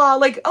blah blah blah.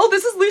 Like, oh,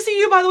 this is Lucy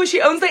Yu, by the way.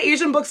 She owns the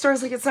Asian bookstore.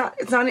 It's like it's not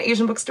an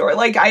Asian bookstore.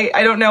 Like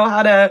I don't know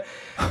how to,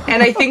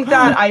 and I think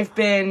that I've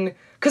been.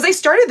 Because I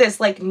started this,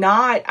 like,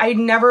 I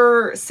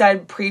never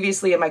said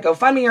previously in my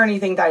GoFundMe or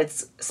anything that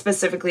it's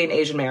specifically an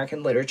Asian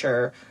American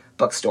literature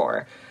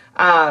bookstore.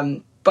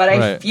 But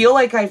I feel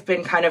like I've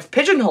been kind of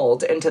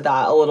pigeonholed into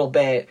that a little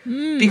bit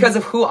because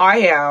of who I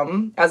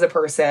am as a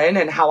person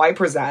and how I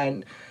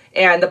present.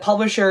 And the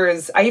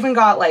publishers, I even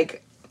got,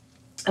 like,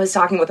 I was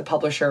talking with a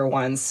publisher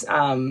once,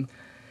 and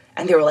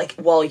they were like,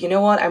 well, you know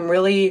what,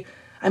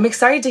 I'm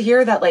excited to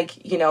hear that,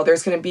 like, you know,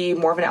 there's going to be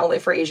more of an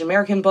outlet for Asian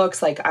American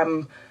books. Like,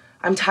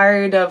 I'm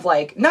tired of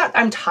like, not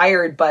I'm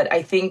tired, but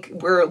I think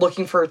we're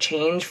looking for a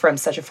change from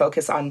such a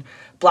focus on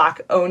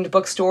Black owned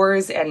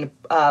bookstores and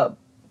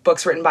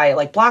books written by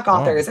like Black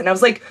authors. And I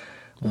was like,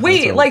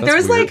 wait, like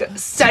there's weird. Like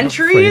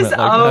centuries like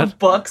of that.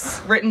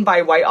 Books written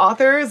by white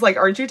authors. Like,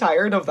 aren't you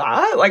tired of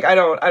that? Like, I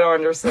don't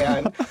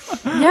understand.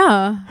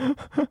 Yeah.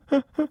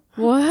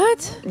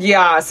 What?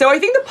 Yeah. So I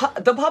think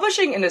the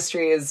publishing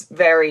industry is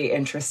very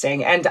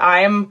interesting, and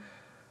I'm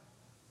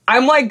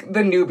like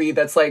the newbie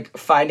that's like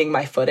finding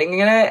my footing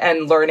in it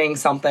and learning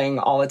something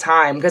all the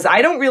time, because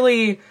I don't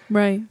really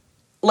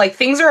like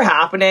things are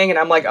happening and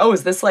I'm like, oh,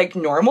 is this like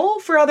normal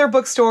for other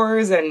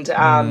bookstores?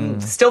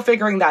 And still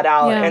figuring that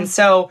out. Yeah. And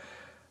so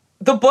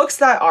the books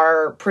that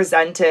are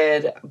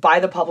presented by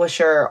the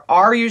publisher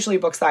are usually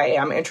books that I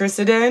am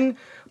interested in,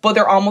 but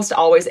they're almost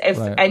always, if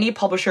any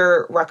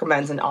publisher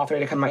recommends an author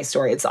to come to my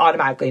store, it's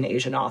automatically an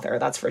Asian author.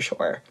 That's for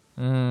sure.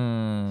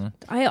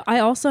 I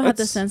also had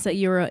the sense that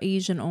you're an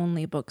Asian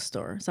only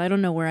bookstore, so I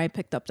don't know where I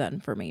picked up that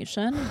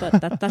information, but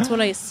that's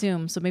what I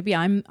assume. So maybe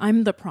I'm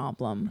the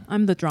problem.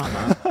 I'm the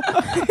drama.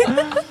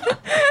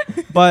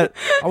 But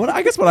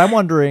I guess what I'm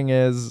wondering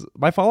is,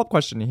 my follow-up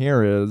question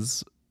here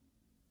is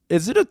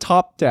it a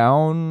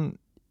top-down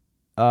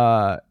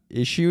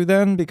issue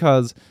then?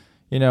 Because,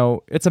 you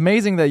know, it's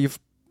amazing that you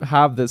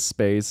have this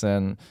space,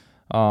 and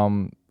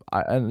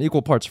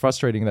equal parts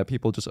frustrating that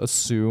people just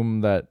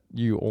assume that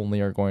you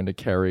only are going to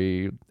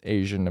carry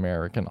Asian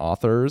American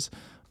authors.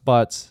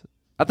 But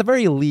at the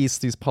very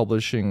least, these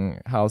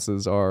publishing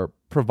houses are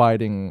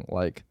providing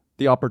like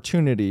the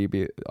opportunity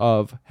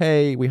of,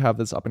 hey, we have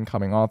this up and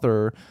coming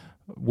author.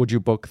 Would you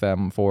book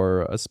them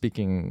for a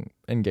speaking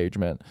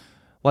engagement?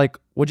 Like,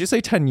 would you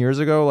say 10 years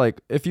ago,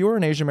 like if you were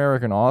an Asian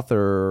American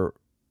author,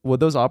 would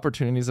those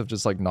opportunities have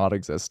just like not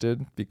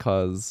existed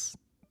because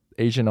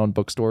Asian-owned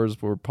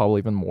bookstores were probably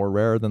even more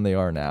rare than they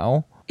are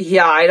now?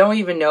 Yeah, I don't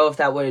even know if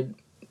that would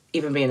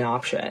even be an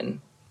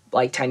option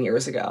like 10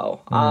 years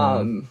ago.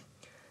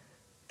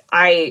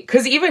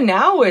 Because even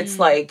now it's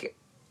like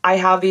I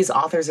have these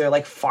authors that are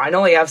like,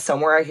 finally have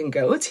somewhere I can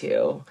go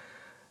to.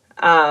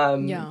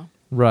 Yeah.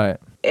 Right.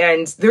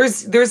 And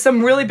there's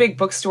some really big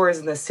bookstores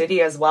in the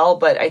city as well,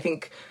 but I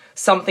think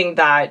something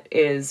that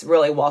is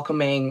really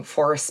welcoming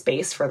for a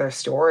space for their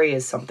story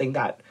is something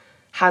that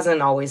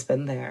hasn't always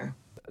been there.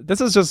 This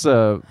is just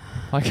I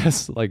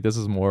guess like this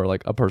is more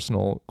like a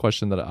personal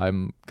question that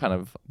I'm kind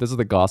of, this is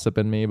the gossip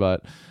in me,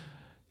 but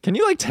can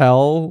you like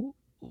tell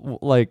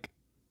like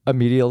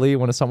immediately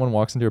when someone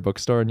walks into your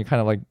bookstore and you kind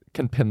of like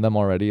can pin them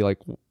already, like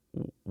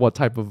what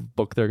type of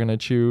book they're gonna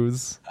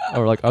choose,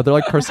 or like are there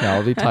like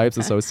personality types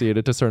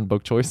associated to certain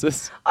book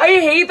choices? I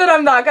hate that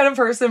I'm that kind of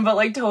person, but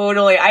like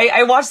totally.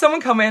 I watch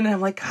someone come in and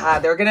I'm like,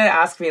 God, they're gonna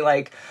ask me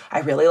like, I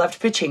really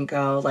loved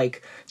Pachinko,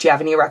 like, do you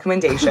have any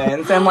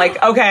recommendations? And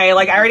like, okay,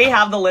 like I already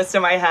have the list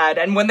in my head,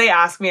 and when they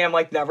ask me, I'm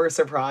like never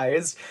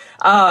surprised.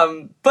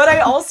 But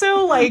I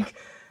also like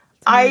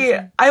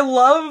I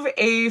love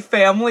a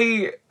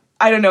family.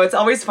 I don't know, it's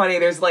always funny.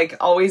 There's like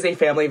always a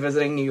family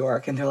visiting New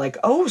York and they're like,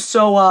 oh,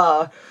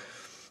 so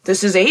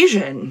this is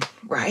Asian,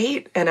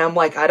 right? And I'm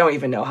like, I don't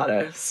even know how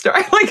to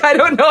start. Like, I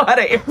don't know how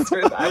to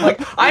answer that. I'm like,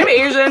 I'm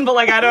Asian, but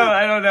like, I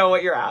don't know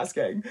what you're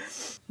asking.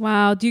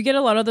 Wow. Do you get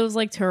a lot of those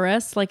like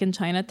tourists, like in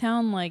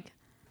Chinatown? Like,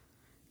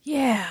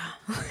 yeah.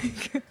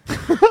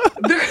 They're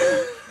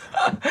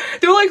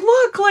like,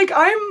 look, like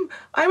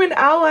I'm an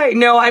ally.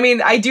 No, I mean,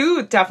 I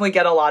do definitely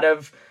get a lot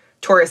of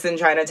tourists in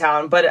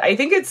Chinatown, but I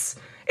think it's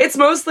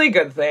mostly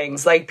good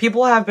things. Like,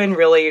 people have been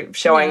really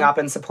showing up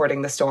and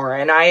supporting the store.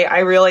 And I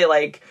really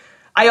like,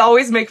 I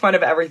always make fun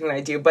of everything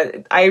I do,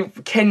 but I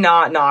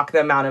cannot knock the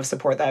amount of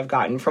support that I've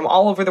gotten from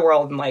all over the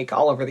world and like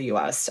all over the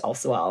US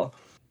as well.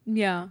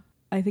 Yeah.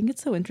 I think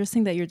it's so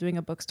interesting that you're doing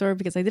a bookstore,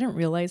 because I didn't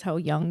realize how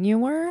young you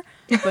were,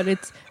 but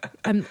it's,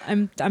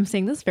 I'm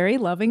saying this very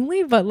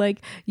lovingly, but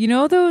like, you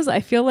know, those, I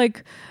feel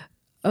like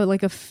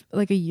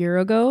a year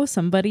ago,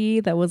 somebody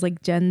that was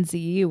like Gen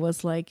Z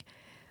was like,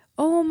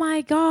 oh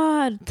my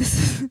God,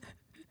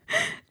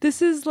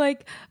 this is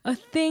like a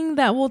thing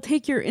that will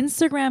take your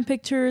Instagram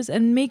pictures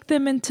and make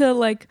them into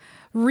like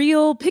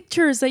real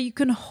pictures that you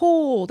can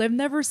hold. I've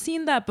never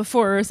seen that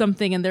before or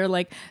something. And they're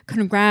like,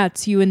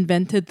 congrats, you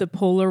invented the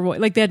Polaroid.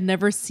 Like they had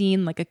never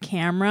seen like a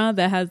camera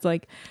that has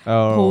like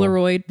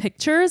Polaroid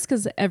pictures,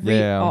 because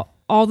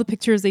all the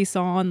pictures they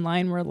saw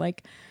online were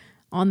like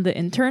on the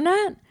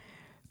internet.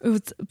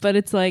 But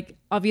it's like,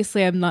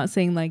 obviously I'm not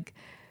saying like,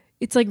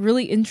 it's like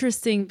really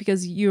interesting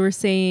because you were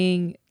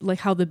saying like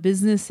how the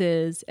business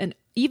is. And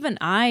even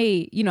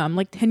I, you know, I'm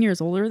like 10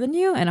 years older than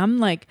you. And I'm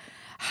like,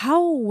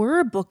 how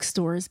were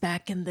bookstores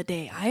back in the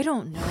day? I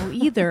don't know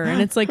either.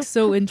 And it's like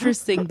so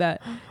interesting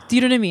that, do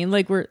you know what I mean?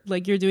 Like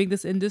you're doing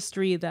this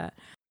industry that.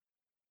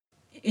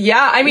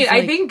 Yeah. I mean,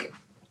 I think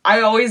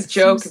I always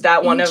joke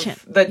that one of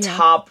the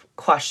top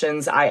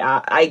questions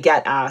I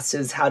get asked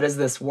is, how does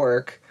this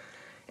work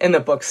in the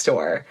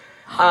bookstore?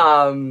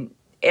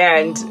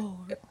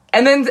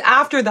 And then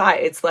after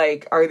that, it's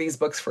like, are these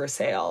books for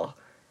sale?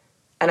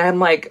 And I'm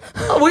like,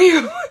 what do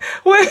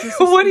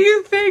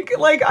you think?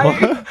 Like,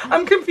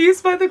 I'm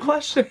confused by the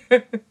question.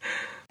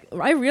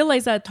 I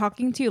realized that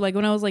talking to you, like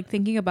when I was like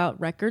thinking about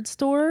record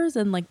stores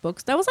and like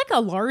books, that was like a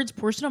large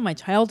portion of my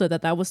childhood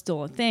that was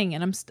still a thing.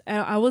 And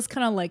I was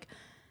kind of like,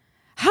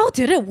 how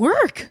did it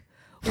work?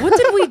 What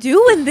did we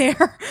do in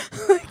there?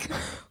 Like,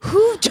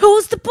 who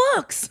chose the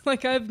books?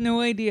 Like, I have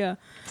no idea.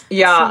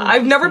 Yeah, so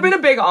I've never been a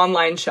big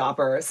online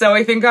shopper, so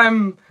I think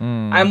I'm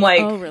like,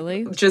 oh,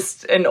 really?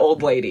 Just an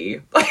old lady.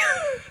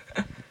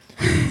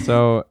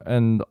 So,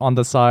 and on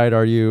the side,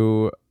 are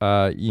you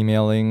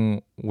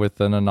emailing with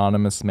an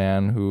anonymous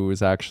man who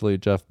is actually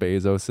Jeff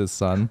Bezos'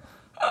 son?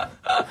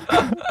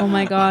 Oh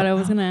my God, I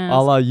was gonna ask. A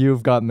la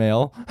You've Got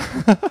Mail.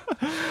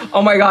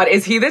 Oh my God,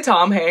 is he the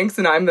Tom Hanks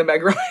and I'm the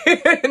Meg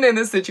Ryan in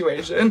this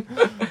situation?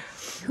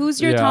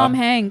 Who's your Tom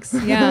Hanks?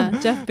 Yeah,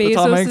 Jeff Bezos'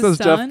 Tom Hanks is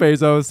son? Jeff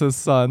Bezos'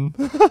 son.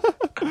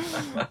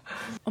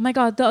 Oh my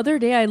God, the other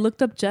day I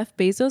looked up Jeff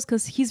Bezos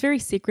because he's very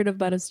secretive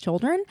about his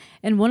children.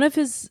 And one of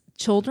his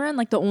children,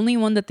 like the only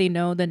one that they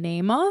know the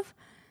name of,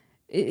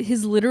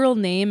 his literal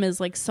name is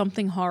like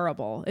something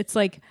horrible. It's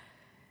like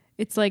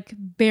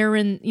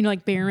Baron, you know,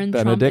 like Baron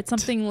Benedict. Trump. It's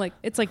something like,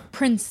 it's like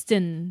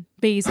Princeton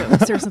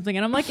Bezos or something.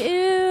 And I'm like,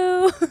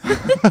 ew.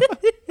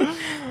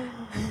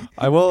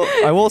 I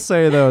will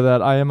say though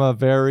that I am a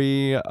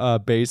very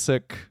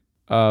basic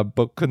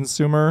book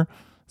consumer.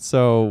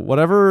 So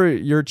whatever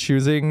you're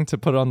choosing to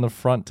put on the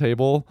front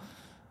table,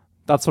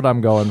 that's what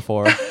I'm going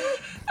for.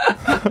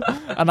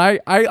 And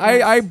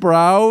I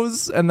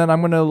browse, and then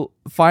I'm gonna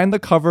find the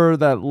cover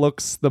that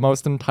looks the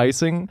most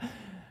enticing,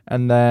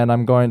 and then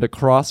I'm going to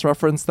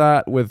cross-reference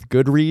that with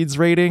Goodreads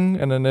rating,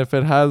 and then if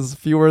it has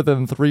fewer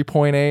than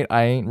 3.8,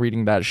 I ain't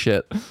reading that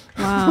shit.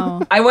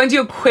 Wow. I want to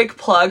do a quick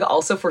plug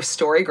also for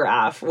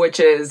Storygraph,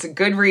 which is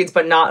Goodreads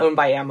but not owned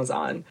by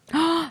Amazon.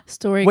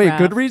 Storygraph. Wait,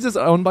 Goodreads is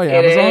owned by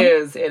Amazon?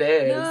 It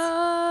is.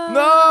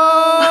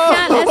 No!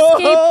 Can't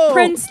escape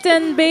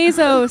Princeton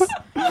Bezos.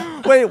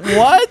 Wait,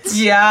 what?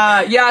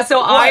 Yeah.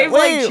 So I've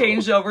Wait. like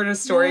changed over to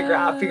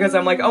Storygraph because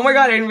I'm like, oh my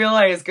God, I didn't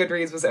realize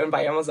Goodreads was owned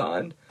by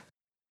Amazon.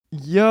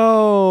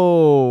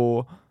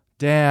 Yo,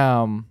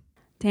 damn,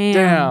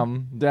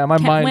 my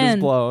mind is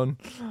blown.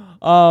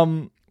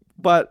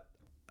 But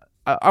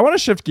I want to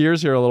shift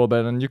gears here a little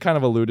bit, and you kind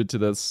of alluded to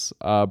this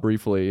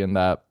briefly in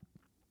that,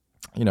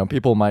 you know,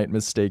 people might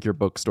mistake your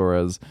bookstore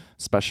as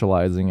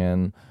specializing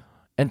in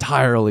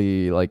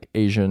entirely like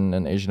Asian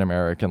and Asian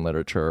American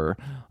literature.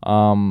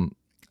 And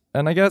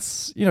I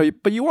guess, you know,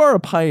 but you are a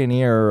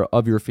pioneer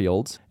of your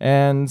field,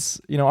 and,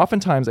 you know,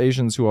 oftentimes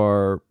Asians who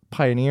are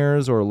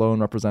pioneers or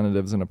lone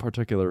representatives in a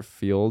particular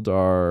field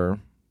are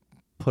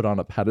put on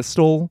a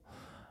pedestal.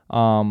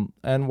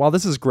 And while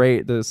this is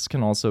great, this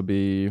can also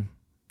be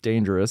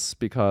dangerous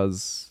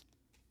because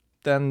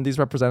then these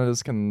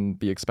representatives can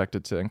be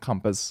expected to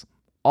encompass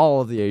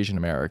all of the Asian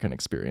American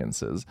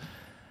experiences.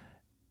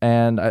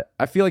 And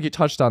I feel like you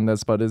touched on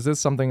this, but is this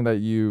something that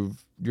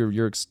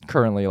you're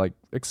currently like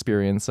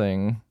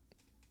experiencing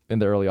in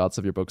the early aughts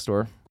of your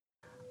bookstore?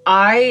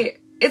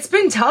 It's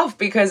been tough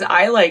because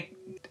I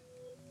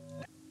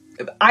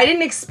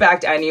didn't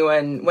expect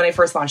anyone, when I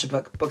first launched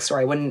a bookstore,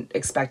 I wouldn't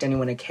expect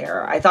anyone to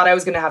care. I thought I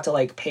was going to have to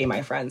like pay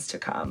my friends to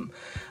come.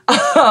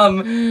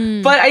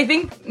 But I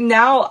think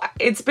now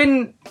it's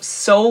been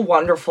so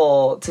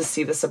wonderful to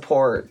see the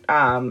support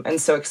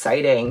and so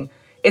exciting.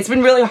 It's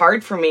been really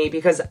hard for me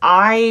because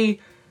I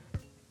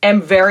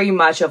am very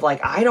much of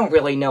like, I don't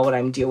really know what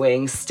I'm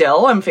doing.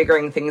 Still, I'm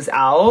figuring things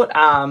out.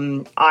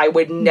 I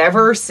would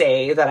never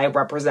say that I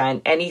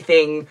represent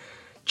anything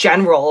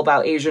general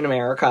about Asian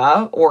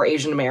America or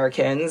Asian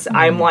Americans.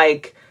 I'm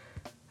like,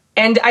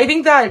 and I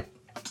think that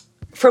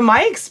from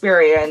my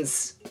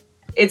experience,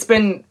 it's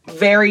been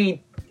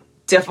very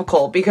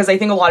difficult because I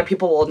think a lot of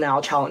people will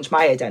now challenge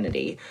my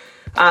identity.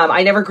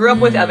 I never grew up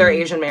with other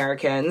Asian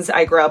Americans.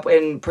 I grew up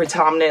in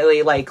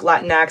predominantly like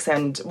Latinx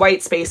and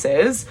white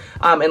spaces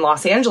in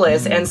Los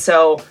Angeles. And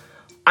so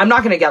I'm not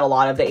going to get a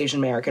lot of the Asian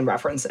American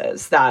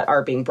references that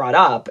are being brought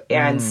up.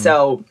 And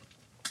so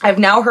I've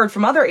now heard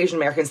from other Asian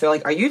Americans, they're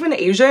like, are you even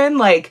Asian?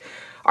 Like,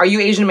 are you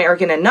Asian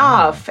American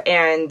enough?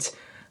 And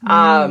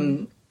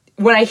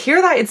when I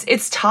hear that,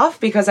 it's tough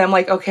because I'm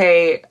like,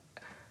 okay,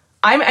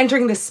 I'm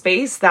entering this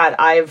space that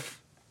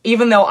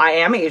even though I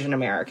am Asian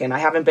American, I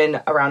haven't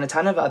been around a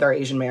ton of other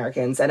Asian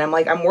Americans. And I'm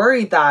like, I'm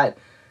worried that,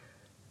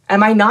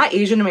 am I not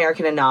Asian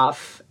American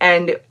enough?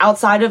 And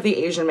outside of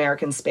the Asian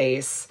American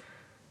space,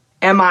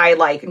 am I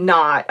like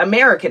not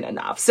American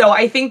enough? So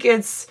I think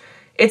it's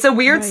a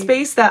weird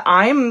space that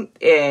I'm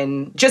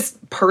in,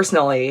 just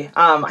personally.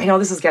 I know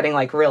this is getting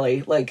like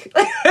really like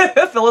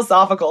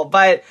philosophical,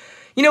 but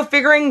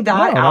figuring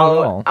that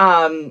out,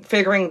 and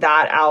figuring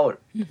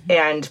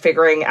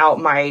out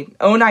my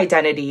own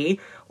identity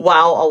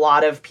while a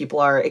lot of people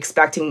are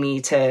expecting me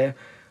to,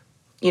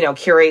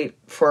 curate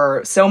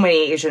for so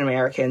many Asian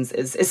Americans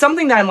is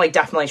something that I'm like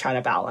definitely trying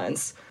to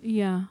balance.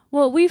 Yeah.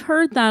 Well, we've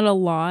heard that a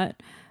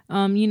lot.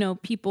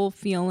 People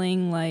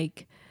feeling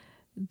like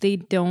they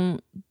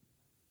don't,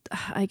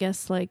 I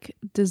guess, like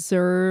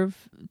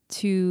deserve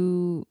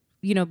to,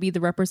 be the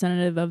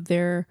representative of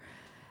their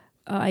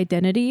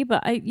identity.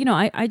 But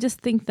I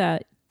just think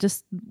that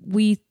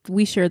we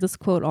share this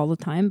quote all the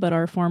time, but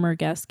our former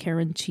guest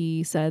Karen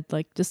Chi said,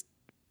 like, just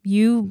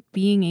you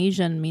being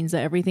Asian means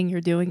that everything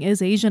you're doing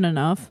is Asian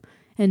enough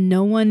and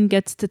no one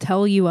gets to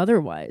tell you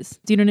otherwise.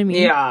 Do you know what I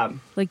mean? Yeah.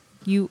 Like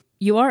you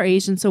are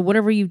Asian, so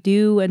whatever you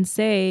do and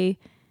say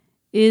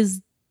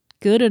is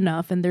good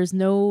enough, and there's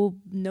no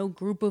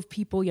group of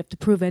people you have to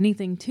prove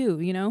anything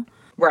to,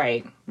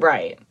 Right.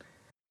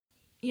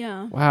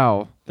 Yeah.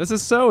 Wow. This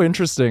is so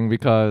interesting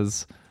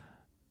because,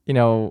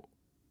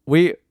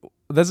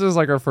 this is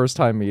like our first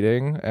time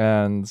meeting,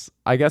 and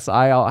I guess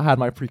I had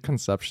my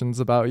preconceptions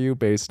about you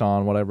based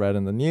on what I read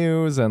in the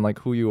news and like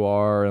who you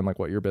are and like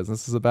what your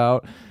business is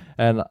about.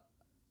 And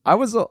I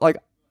was like,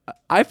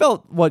 I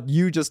felt what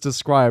you just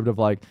described of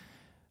like,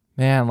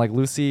 man, like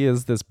Lucy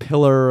is this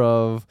pillar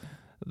of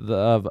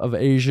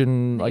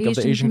Asian, like of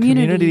the Asian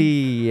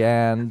community,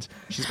 and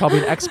she's probably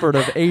an expert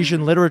of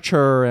Asian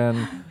literature,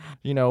 and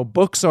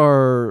books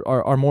are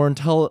more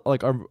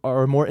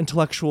are a more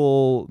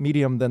intellectual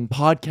medium than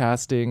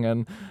podcasting,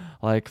 and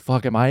like,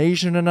 fuck, am I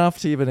Asian enough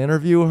to even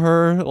interview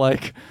her?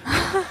 Like,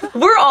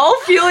 we're all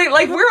feeling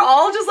like we're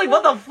all just like,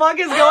 what the fuck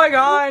is going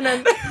on,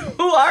 and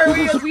who are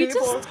we? Should we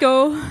just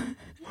go?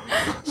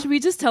 Should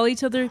we just tell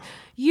each other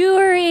you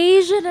are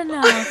Asian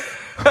enough?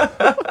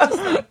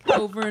 Just like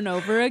over and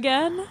over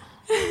again.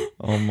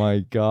 Oh my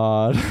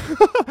god,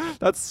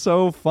 that's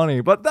so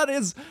funny. But that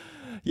is.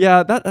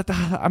 Yeah,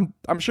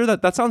 I'm sure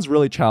that sounds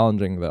really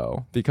challenging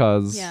though,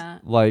 because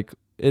like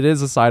it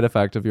is a side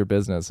effect of your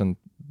business, and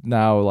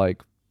now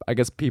like I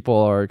guess people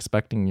are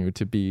expecting you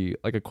to be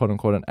like a quote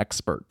unquote an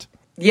expert.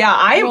 Yeah,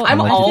 I've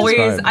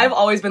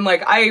always been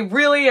like, I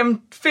really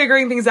am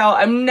figuring things out.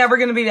 I'm never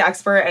going to be the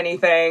expert at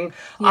anything.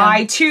 Yeah.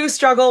 I too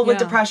struggle with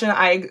depression.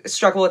 I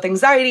struggle with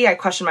anxiety. I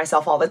question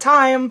myself all the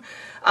time.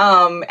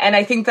 And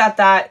I think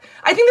I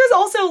think there's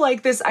also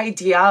like this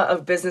idea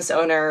of business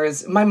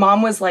owners. My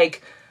mom was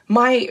like,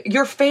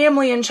 your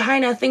family in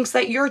China thinks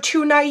that you're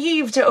too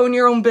naive to own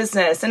your own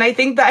business. And I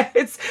think that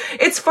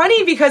it's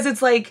funny because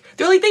it's like,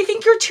 they're like, they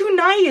think you're too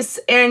nice.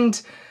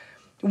 And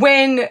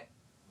when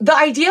the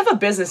idea of a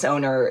business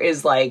owner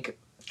is like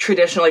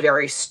traditionally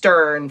very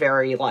stern,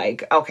 very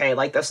like, okay,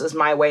 like this is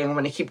my way. I'm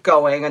going to keep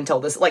going until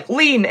this, like,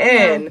 lean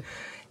in. Yeah.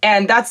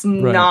 And that's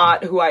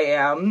not who I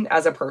am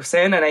as a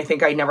person. And I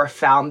think I never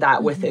found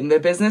that within the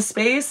business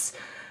space.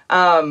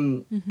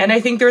 And I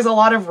think there's a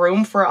lot of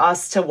room for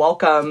us to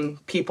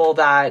welcome people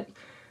that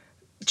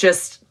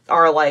just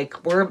are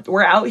like,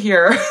 we're out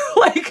here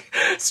like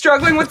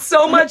struggling with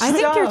so much stuff. I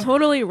think you're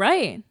totally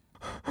right.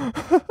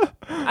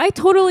 I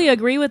totally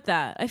agree with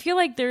that. I feel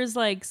like there's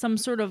like some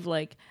sort of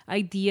like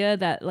idea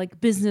that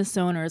like business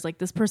owners, like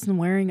this person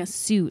wearing a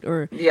suit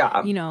or,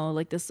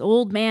 like this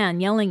old man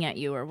yelling at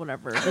you or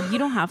whatever. But you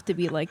don't have to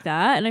be like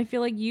that. And I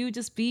feel like you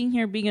just being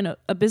here, being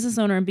a business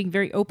owner and being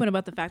very open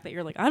about the fact that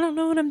you're like, I don't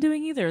know what I'm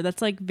doing either.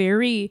 That's like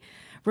very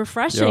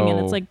refreshing and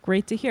it's like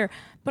great to hear.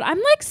 But I'm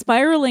like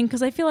spiraling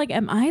because I feel like,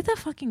 am I the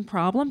fucking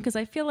problem? Because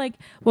I feel like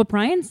what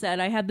Brian said,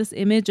 I had this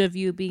image of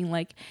you being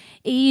like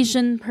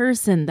Asian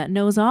person that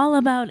knows all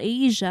about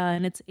Asia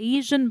and it's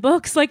Asian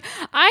books. Like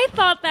I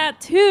thought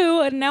that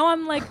too, and now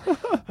I'm like,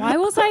 why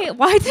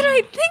did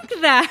I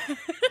think that?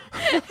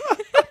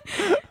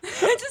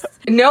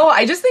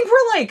 I just think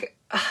we're like,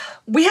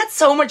 we had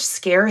so much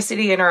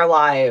scarcity in our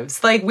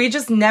lives. Like we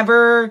just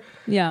never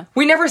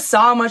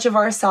saw much of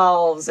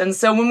ourselves. And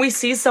so when we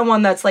see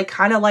someone that's like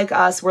kind of like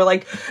us, we're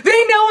like,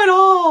 they know it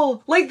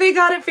all. Like they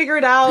got it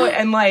figured out.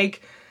 And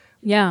like,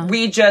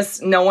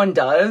 no one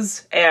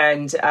does.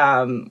 And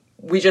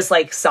we just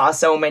like saw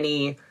so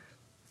many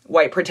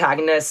white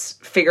protagonists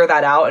figure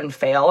that out and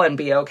fail and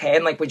be okay.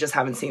 And like, we just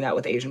haven't seen that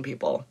with Asian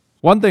people.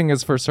 One thing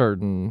is for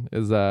certain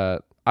is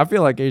that I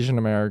feel like Asian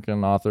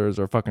American authors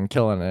are fucking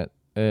killing it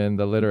in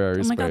the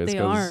literary space. God, they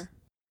are.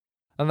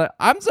 And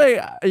I'm saying,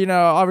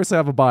 obviously I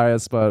have a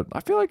bias, but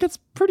I feel like it's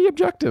pretty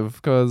objective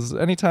because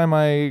anytime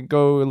I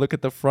go look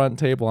at the front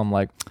table, I'm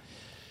like,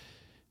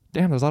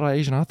 damn, there's a lot of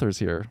Asian authors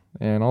here,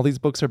 and all these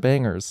books are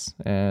bangers,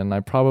 and I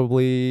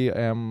probably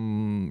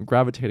am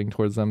gravitating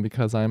towards them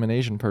because I'm an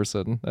Asian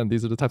person, and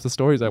these are the types of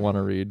stories I want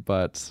to read,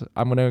 but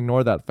I'm going to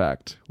ignore that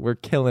fact. We're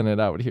killing it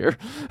out here.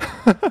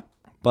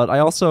 But I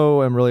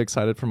also am really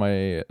excited for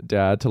my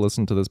dad to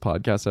listen to this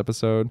podcast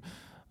episode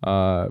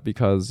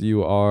because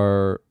you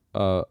are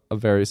a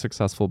very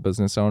successful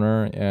business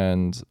owner,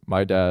 and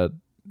my dad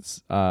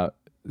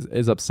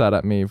is upset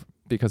at me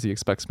because he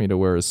expects me to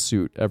wear a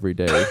suit every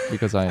day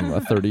because I am a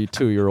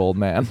 32-year-old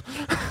man.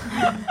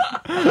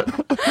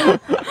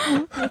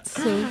 That's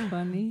so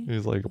funny.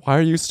 He's like, why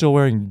are you still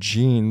wearing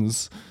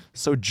jeans?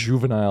 So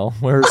juvenile.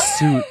 Wear a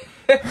suit.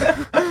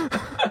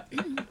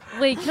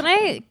 Wait, can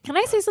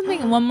I say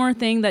something? One more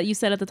thing that you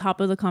said at the top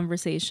of the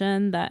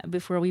conversation that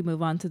before we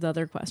move on to the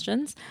other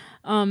questions.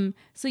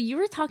 So you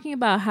were talking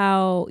about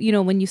how,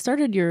 when you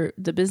started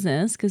the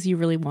business, because you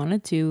really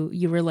wanted to,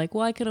 you were like,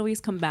 well, I could always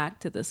come back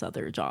to this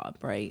other job,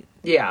 right?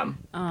 Yeah.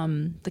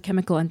 The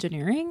chemical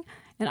engineering.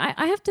 And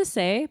I have to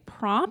say,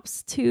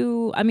 props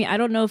to, I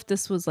don't know if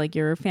this was like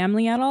your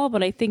family at all,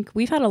 but I think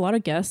we've had a lot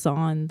of guests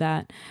on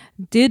that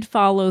did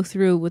follow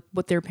through with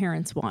what their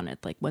parents wanted,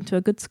 like went to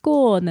a good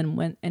school and then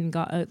went and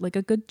got a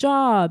good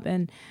job.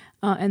 And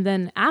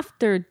then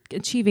after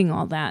achieving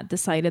all that,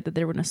 decided that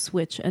they were going to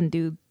switch and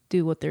do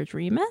what their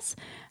dream is,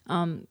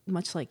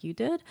 much like you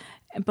did.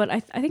 But I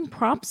think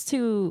props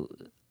to,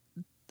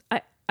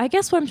 I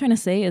guess what I'm trying to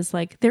say is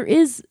like, there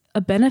is a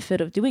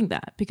benefit of doing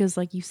that because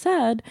like you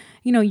said,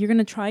 you're going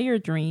to try your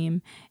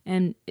dream.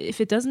 And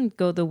if it doesn't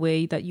go the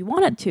way that you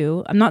want it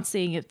to, I'm not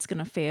saying it's going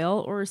to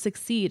fail or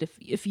succeed.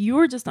 If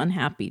you're just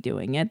unhappy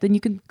doing it, then you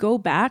can go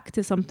back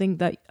to something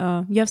that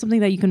you have something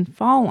that you can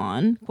fall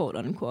on, quote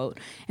unquote.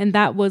 And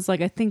that was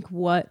like, I think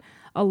what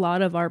a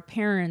lot of our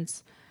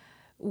parents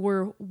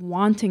were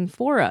wanting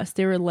for us.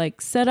 They were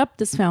like, set up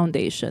this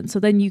foundation so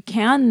then you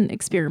can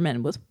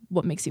experiment with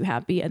what makes you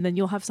happy and then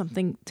you'll have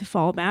something to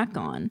fall back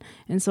on.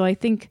 And so I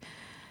think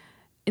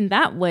in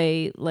that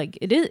way, like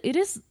it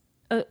is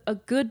a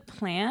good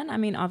plan.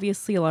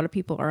 Obviously a lot of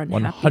people are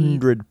unhappy.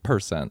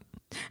 100%.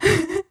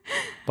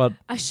 But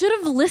I should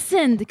have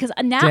listened because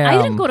now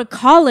I didn't go to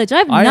college. I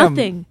have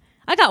nothing.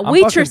 I got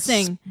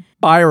waitressing.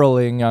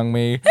 Spiraling, young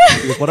me.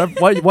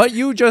 What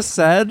you just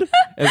said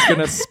is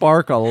gonna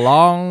spark a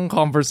long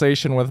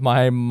conversation with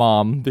my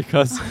mom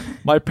because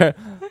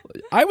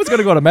I was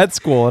gonna go to med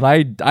school and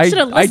I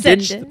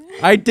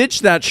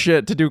ditched that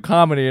shit to do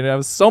comedy, and I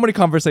have so many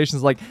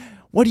conversations like,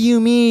 what do you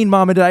mean,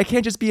 Mom and Dad? I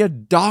can't just be a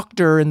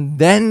doctor and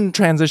then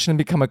transition and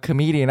become a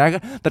comedian.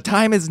 The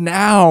time is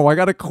now. I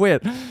gotta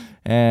quit.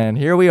 And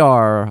here we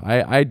are.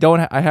 I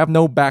have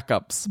no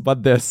backups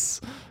but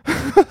this.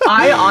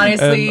 I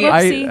honestly,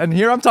 and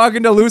here I'm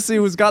talking to Lucy,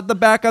 who's got the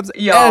backups,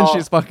 and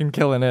she's fucking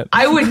killing it.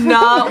 I would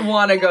not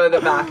want to go to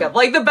the backup.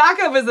 Like the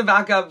backup is a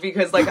backup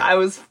because like I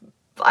was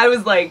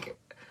like,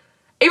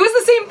 it was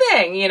the same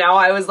thing,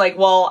 I was like,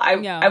 well,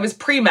 I was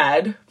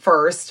pre-med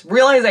first,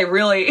 realized I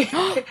really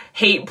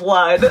hate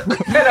blood,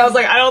 and I was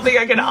like, I don't think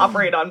I can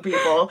operate on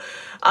people.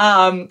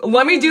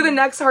 Let me do the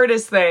next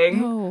hardest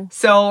thing. Oh.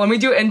 So let me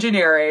do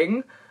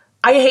engineering.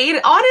 I hate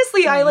it.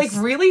 Honestly, nice. I like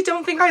really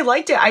don't think I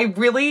liked it. I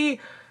really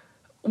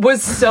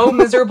was so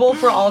miserable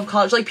for all of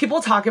college. Like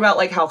people talk about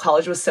like how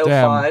college was so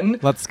fun.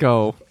 Let's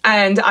go.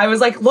 And I was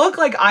like, look,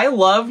 like I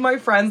love my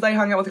friends that I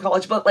hung out with in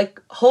college, but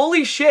like,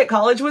 holy shit,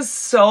 college was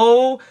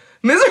so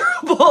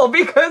miserable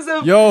because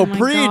of preach,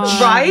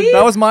 God. Right?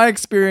 That was my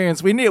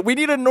experience. We need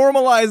to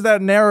normalize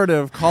that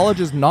narrative. College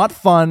is not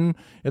fun.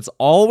 It's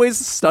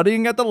always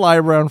studying at the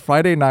library on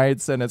Friday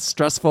nights, and it's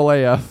stressful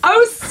AF. I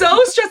was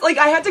so stressed. Like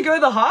I had to go to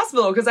the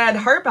hospital because I had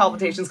heart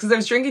palpitations because I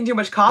was drinking too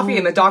much coffee,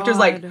 and the doctor's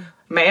like,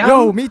 "Ma'am,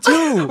 yo, me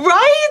too."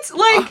 Right?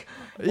 Like,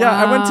 yeah,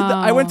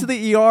 I went to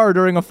the ER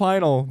during a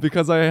final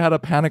because I had a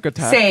panic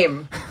attack.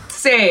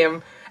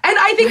 Same. And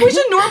I think we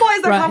should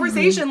normalize that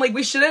conversation. Like,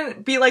 we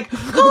shouldn't be like,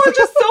 college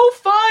is so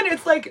fun.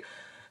 It's like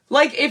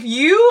if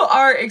you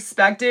are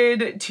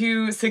expected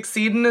to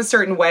succeed in a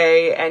certain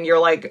way and you're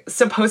like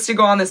supposed to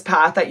go on this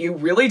path that you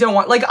really don't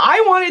want. Like,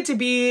 I wanted to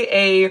be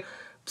a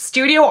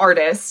studio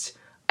artist,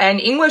 an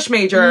English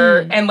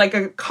major, and like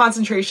a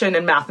concentration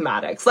in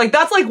mathematics. Like,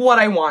 that's like what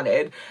I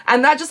wanted.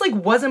 And that just like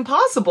wasn't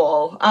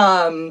possible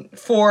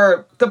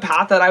for the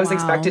path that I was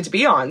expected to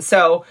be on.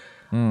 So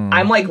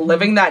I'm like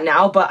living that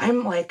now, but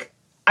I'm like,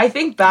 I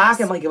think back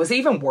and like, was it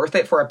even worth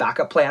it for a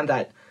backup plan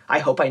that I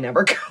hope I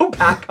never go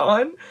back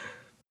on?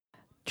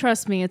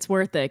 Trust me, it's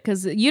worth it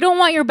because you don't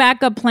want your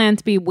backup plan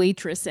to be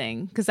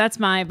waitressing because that's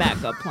my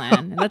backup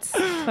plan. That's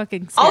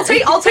fucking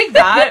scary. I'll take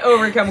that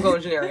over chemical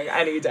engineering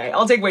any day.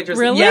 I'll take waitressing.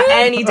 Really? Yeah,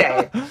 any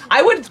day.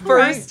 I would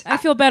first. I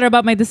feel better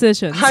about my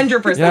decisions.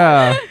 100%.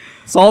 Yeah.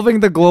 Solving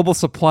the global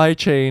supply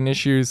chain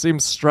issue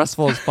seems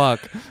stressful as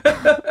fuck.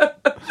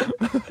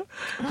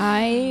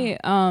 I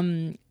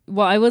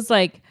was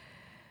like,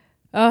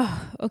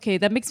 oh, okay,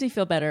 that makes me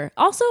feel better.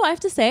 Also, I have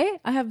to say,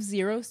 I have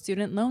 0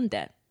 student loan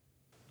debt.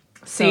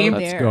 See,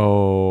 let's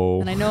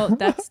go. And I know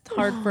that's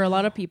hard for a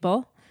lot of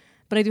people,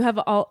 but I do have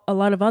a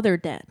lot of other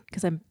debt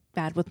because I'm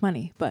bad with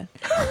money. But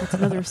that's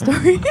another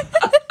story.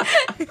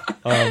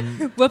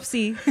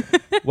 Whoopsie.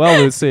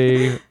 Well,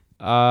 Lucy,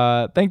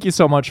 thank you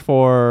so much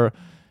for,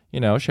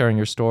 sharing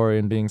your story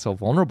and being so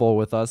vulnerable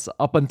with us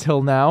up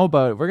until now.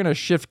 But we're going to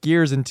shift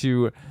gears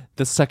into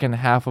the second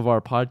half of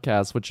our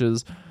podcast, which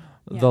is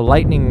the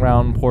lightning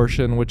round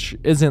portion, which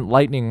isn't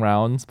lightning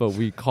rounds, but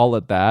we call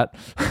it that.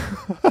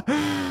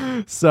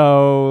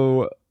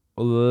 So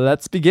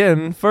let's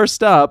begin.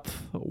 First up,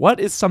 what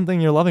is something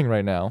you're loving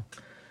right now?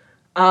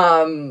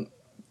 Mango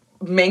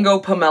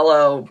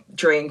pomelo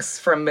drinks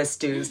from Miss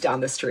Dew's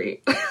down the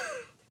street.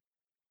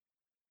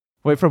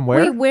 Wait, from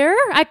where? Wait, where?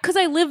 Because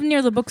I live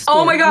near the bookstore.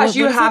 Oh my gosh,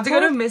 you What is have it to go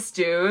to called? Miss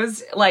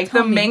Dew's. Like,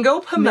 Tell the me.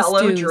 mango Miss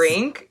pomelo Dew's.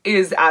 drink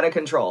is out of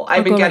control.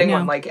 I've been go right getting now.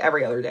 one like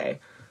every other day.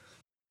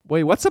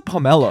 Wait, what's a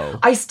pomelo?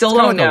 I still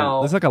don't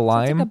know. It's like a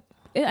lime.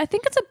 I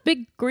think it's a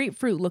big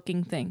grapefruit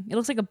looking thing. It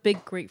looks like a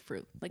big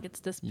grapefruit. Like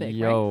it's this big, right?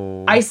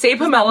 Yo. I say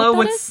pomelo that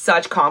with is?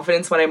 such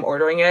confidence when I'm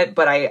ordering it,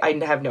 but I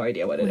have no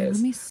idea what it Wait, is.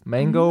 let me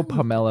Mango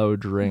pomelo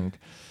drink.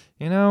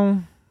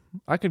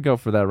 I could go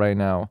for that right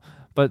now.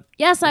 But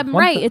Yes, I'm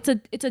One right.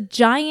 thi- It's a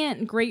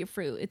giant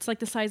grapefruit. It's like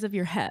the size of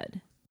your head.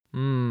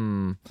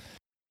 you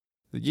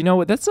know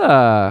what? That's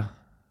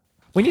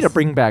we need to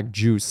bring back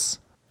juice.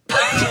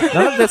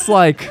 None of this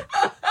like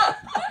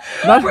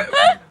not,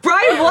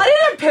 Brian, what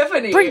an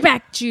epiphany! Bring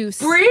back juice.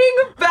 Bring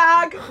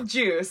back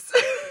juice.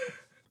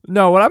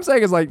 No, what I'm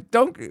saying is like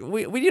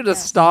we need to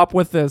stop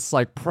with this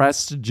like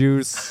pressed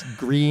juice,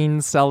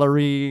 green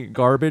celery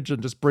garbage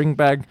and just bring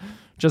back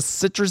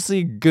just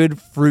citrusy good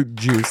fruit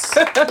juice.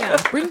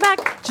 Yeah, bring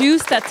back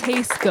juice that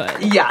tastes good.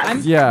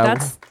 Yes. Yeah.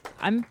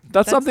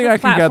 That's something the I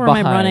can get platform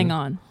I'm behind. running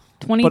on.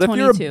 But if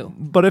you're 2022.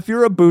 but if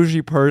you're a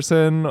bougie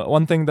person,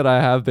 one thing that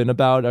I have been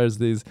about is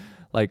these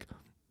artisanal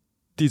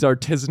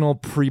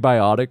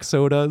prebiotic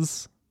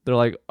sodas. They're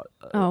like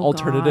Oh,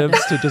 alternatives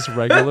God. to just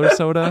regular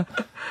soda.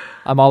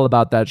 I'm all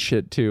about that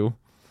shit too.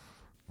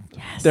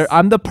 Yes.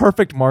 I'm the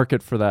perfect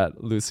market for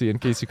that, Lucy, in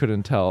case you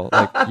couldn't tell.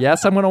 Like,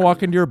 yes, I'm going to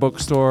walk into your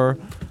bookstore.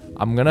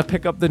 I'm going to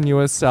pick up the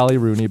newest Sally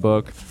Rooney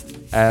book,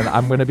 and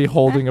I'm going to be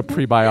holding a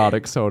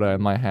prebiotic soda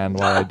in my hand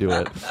while I do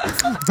it.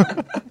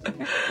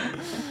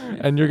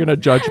 And you're going to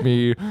judge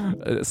me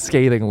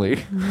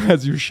scathingly,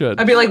 as you should.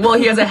 I'd be like, well,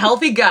 he has a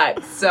healthy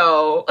gut,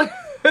 so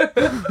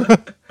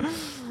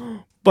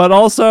But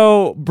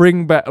also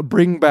bring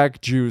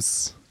back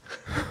juice.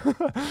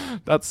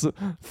 That's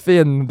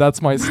thin.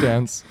 That's my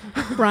stance.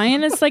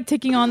 Brian is like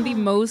taking on the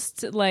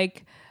most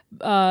like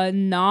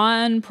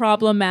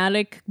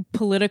non-problematic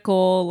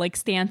political like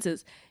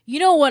stances. You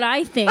know what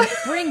I think?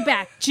 Bring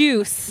back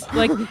juice.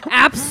 Like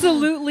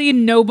absolutely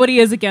nobody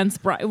is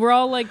against Brian. We're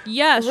all like,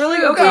 yes. Really?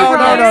 sure, Okay, go, No.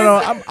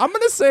 Brian. I'm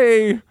gonna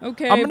say.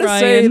 Okay, I'm gonna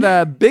say Brian.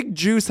 that Big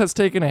Juice has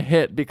taken a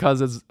hit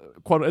because it's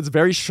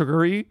very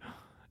sugary,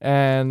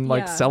 and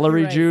like Yeah,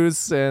 celery you're right.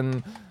 juice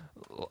and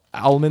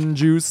almond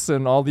juice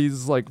and all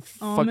these like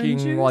Almond fucking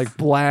juice? like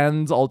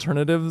bland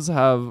alternatives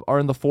are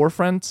in the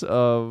forefront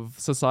of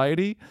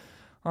society.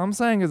 All I'm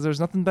saying is there's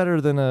nothing better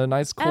than a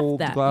nice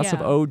cold that, glass of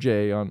yeah.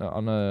 OJ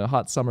on a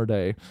hot summer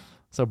day.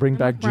 So bring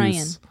back Brian.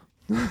 juice.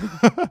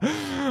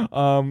 But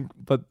on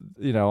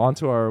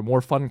to our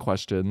more fun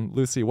question.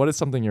 Lucy, what is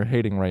something you're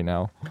hating right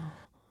now?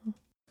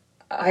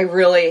 I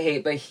really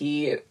hate the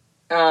heat.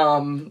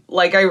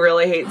 I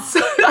really hate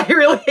I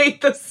really hate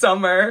the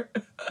summer.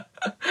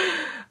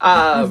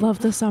 I love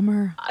the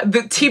summer. The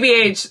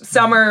TBH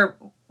summer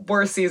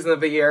worst season of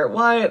the year.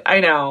 What? I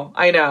know.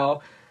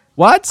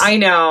 What? I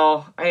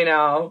know.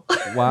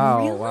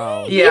 Wow,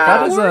 wow. Yeah.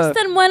 That is Worse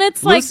than when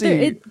it's like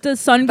Lucy, the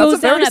sun that's a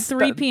goes down very at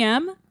 3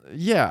 p.m.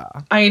 yeah.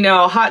 I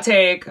know. Hot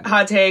take.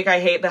 I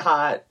hate the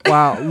hot.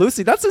 Wow,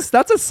 Lucy, that's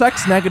a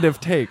sex negative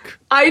take.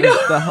 I know.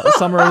 The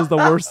summer is the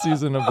worst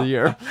season of the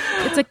year.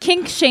 It's a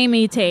kink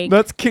shamey take.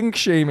 That's kink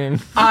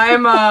shaming.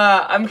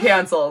 I'm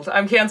canceled.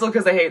 I'm canceled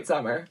because I hate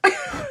summer.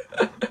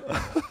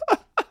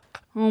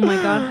 Oh my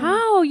god,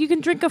 how? You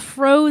can drink a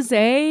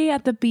frosé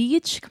at the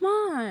beach? Come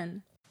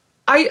on.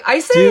 I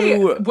say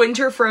Do-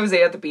 winter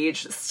frosé at the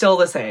beach. Still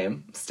the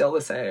same.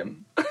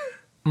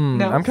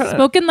 No. I'm kind of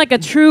Spoken like a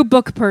true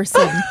book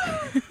person.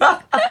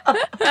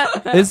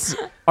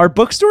 Are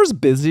bookstores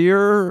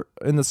busier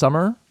in the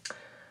summer?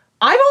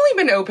 I've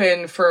only been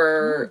open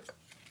for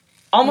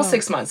almost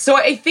 6 months. So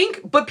I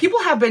think, but people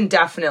have been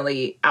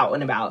definitely out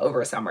and about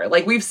over summer.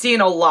 Like we've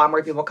seen a lot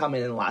more people come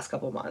in the last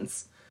couple of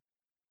months.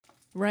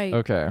 Right.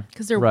 Okay.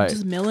 Because they're right.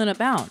 just milling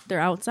about. They're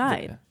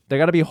outside. They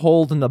got to be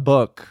holding the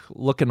book,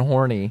 looking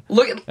horny,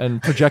 Look,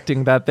 and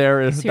projecting that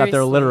they're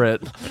Seriously.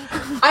 literate.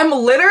 I'm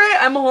literate,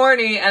 I'm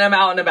horny, and I'm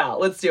out and about.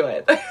 Let's do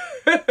it.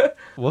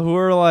 Well, who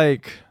are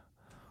like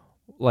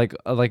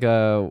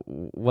a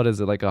what is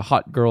it, like a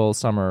hot girl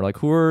summer? Like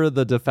who are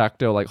the de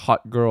facto like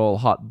hot girl,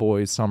 hot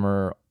boy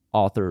summer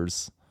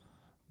authors?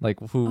 Like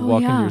who Oh,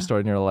 walk into yeah. your store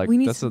and you're like, We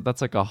need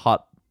that's like a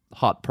hot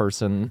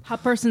person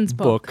Hot person's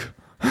book. book.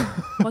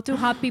 What do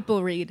hot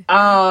people read?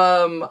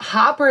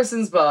 Hot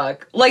person's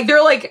book. Like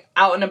they're like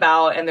out and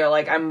about and they're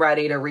like, I'm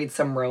ready to read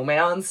some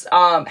romance.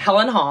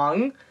 Helen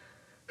Hong,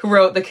 who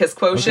wrote The Kiss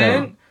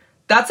Quotient. Okay.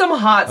 That's some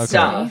hot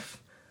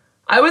stuff.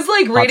 I was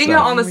like reading it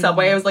stuff. on the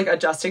subway. I was like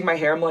adjusting my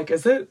hair. I'm like,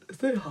 is it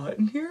hot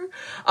in here?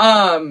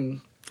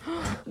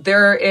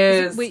 There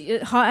is.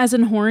 Wait, hot as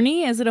in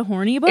horny? Is it a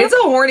horny book? It's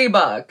a horny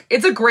book.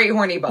 It's a great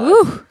horny book.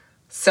 Ooh.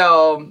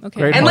 So, Okay.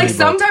 Great and like horny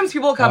book. sometimes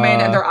people come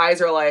in and their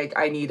eyes are like,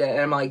 I need it.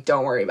 And I'm like,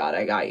 don't worry about it.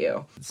 I got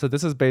you. So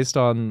this is based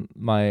on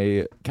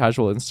my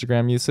casual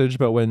Instagram usage,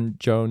 but when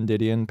Joan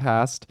Didion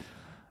passed,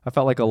 I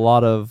felt like a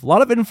lot of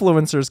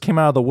influencers came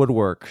out of the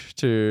woodwork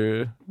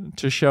to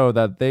show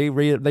that they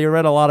read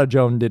a lot of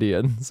Joan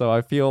Didion. So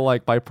I feel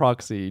like by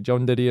proxy,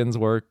 Joan Didion's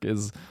work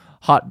is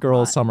hot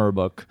girl summer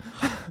book.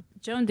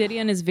 Joan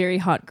Didion is very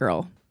hot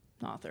girl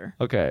author.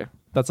 Okay,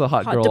 that's a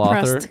hot girl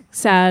depressed, author.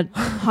 sad,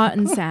 hot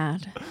and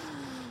sad.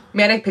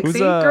 Manic Pixie Who's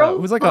girl?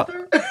 like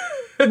author?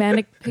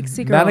 Manic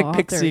pixie girl. Manic author,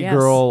 pixie yes.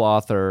 girl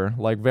author,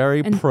 like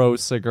very pro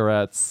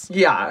cigarettes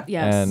Yeah.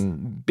 Yes,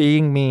 and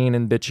being mean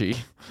and bitchy.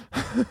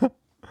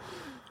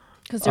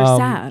 because they're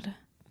sad.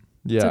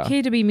 Yeah. It's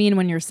okay to be mean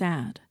when you're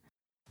sad.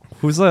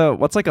 What's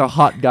like a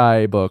hot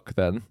guy book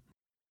then?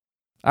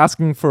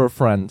 Asking for a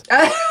friend.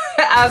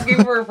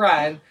 Asking for a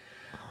friend.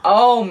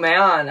 Oh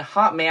man,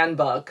 hot man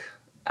book.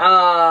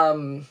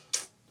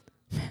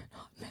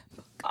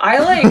 I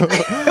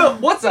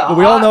like. What's up?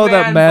 We all know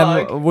that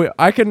men.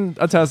 I can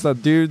attest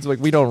that dudes like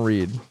we don't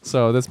read,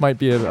 so this might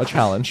be a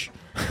challenge.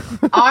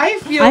 I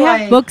feel I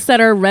like have books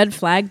that are red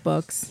flag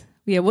books.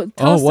 Yeah,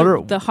 tell us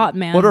the hot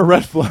man. What are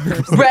red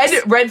flags?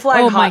 red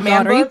flag. Oh hot my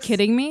man god, are you books?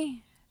 kidding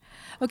me?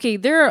 Okay,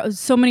 there are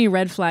so many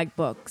red flag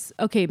books.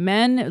 Okay,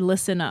 men,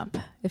 listen up.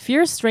 If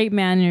you're a straight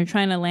man and you're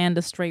trying to land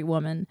a straight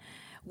woman,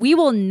 we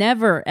will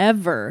never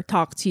ever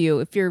talk to you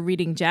if you're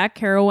reading Jack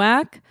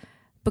Kerouac,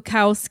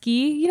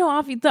 Bukowski,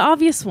 the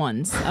obvious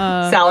ones.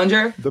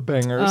 Salinger. The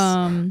bangers.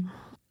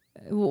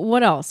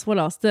 What else?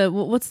 What's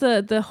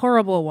the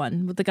horrible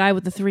one with the guy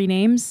with the three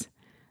names?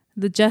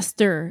 The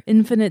Jester,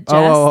 Infinite Jest.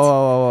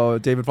 Oh,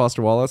 David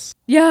Foster Wallace.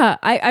 Yeah,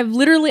 I've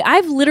literally,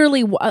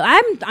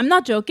 I'm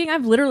not joking.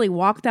 I've literally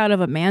walked out of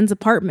a man's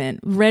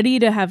apartment ready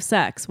to have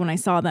sex when I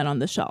saw that on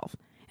the shelf,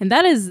 and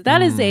that is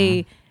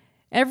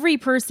every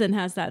person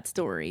has that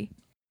story.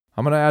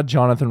 I'm gonna add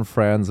Jonathan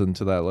Franzen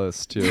to that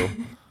list too.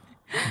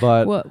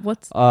 But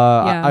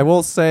I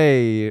will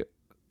say,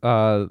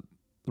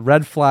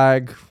 red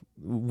flag,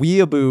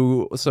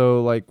 weeaboo.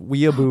 So like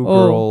weeaboo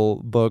girl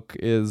book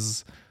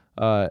is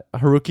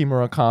Haruki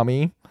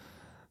Murakami.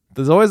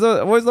 There's always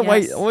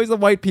the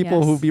white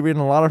people who be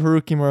reading a lot of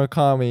Haruki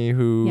Murakami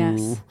who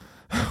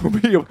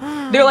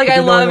They're like, I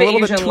love a little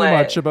bit Asian too lit.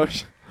 much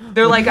about.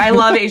 They're like, I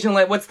love Asian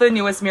lit. What's the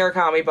newest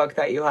Murakami book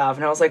that you have?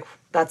 And I was like,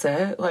 that's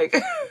it. Like,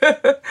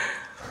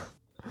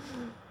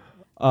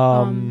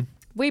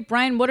 Wait,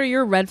 Brian, what are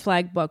your red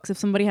flag books? If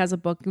somebody has a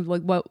book,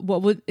 like what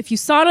would, if you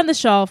saw it on the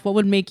shelf, what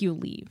would make you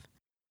leave?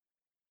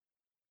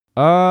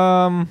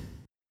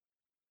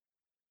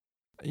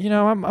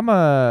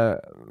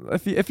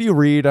 If you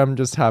read, I'm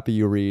just happy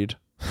you read.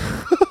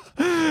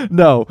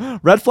 No,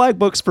 red flag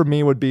books for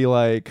me would be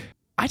like,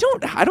 I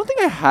don't think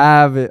I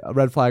have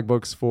red flag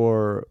books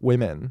for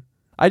women.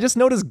 I just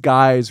notice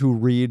guys who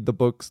read the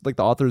books, like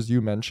the authors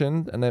you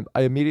mentioned, and then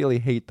I immediately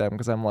hate them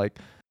because I'm like,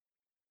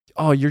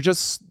 oh, you're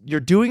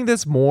doing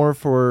this more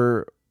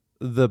for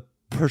the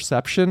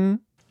perception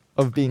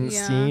of being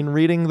seen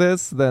reading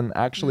this than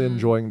actually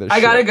enjoying this.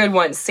 I got a good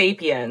one.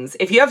 Sapiens.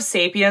 If you have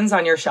Sapiens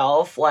on your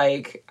shelf,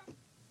 like,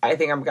 I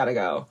think I'm gonna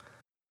go.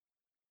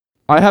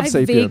 I have I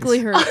Sapiens. vaguely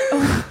heard.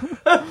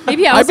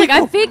 Maybe I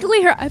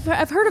vaguely heard.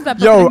 I've heard of that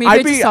book. Yo, Maybe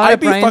I just saw it I'd at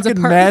be Brian's fucking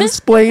apartment.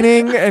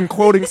 mansplaining and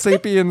quoting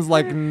Sapiens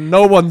like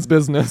no one's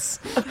business.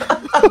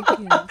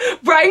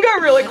 Brian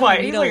got really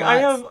quiet. He's Read a like,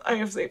 lot. I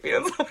have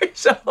Sapiens on my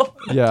shelf.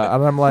 Yeah,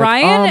 and I'm like,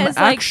 Brian is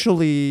like-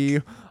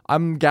 actually,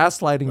 I'm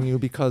gaslighting you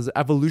because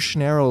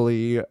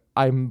evolutionarily,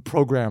 I'm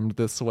programmed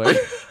this way.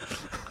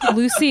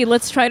 Lucy,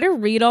 let's try to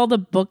read all the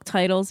book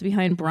titles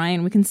behind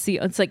Brian. We can see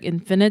it's like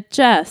Infinite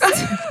Jest,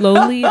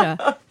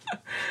 Lolita.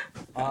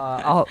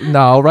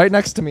 No, right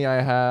next to me,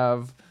 I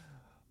have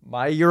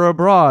My Year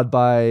Abroad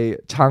by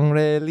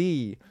Chang-Rae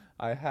Lee.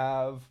 I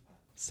have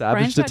Savage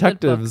Brian's got good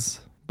Detectives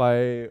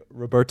by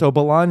Roberto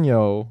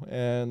Bolaño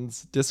and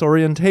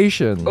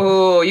Disorientation.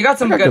 Oh, you got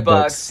some I got good good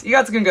books. books. You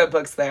got some good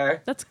books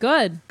there. That's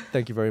good.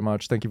 Thank you very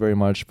much. Thank you very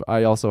much.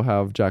 I also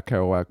have Jack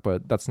Kerouac,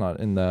 but that's not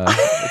in the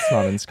it's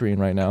not in screen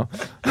right now.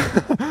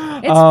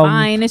 It's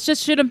fine. It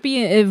just shouldn't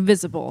be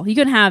invisible. You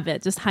can have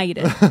it. Just hide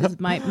it.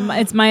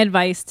 It's my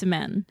advice to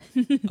men.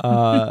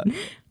 All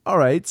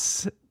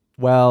right.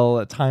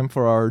 Well, time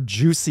for our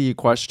juicy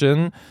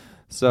question.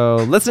 So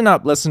listen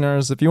up,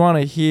 listeners. If you want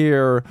to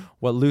hear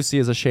what Lucy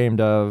is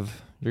ashamed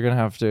of, you're going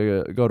to have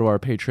to go to our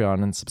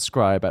Patreon and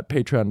subscribe at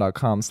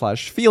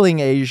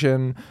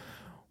patreon.com/feelingasian.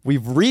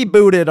 We've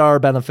rebooted our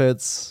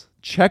benefits.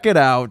 Check it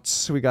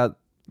out.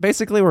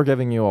 We're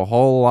giving you a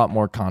whole lot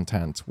more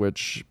content,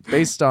 which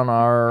based on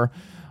our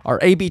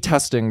A/B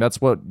testing,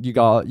 that's what you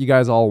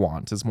guys all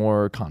want is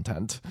more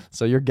content.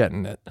 So you're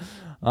getting it.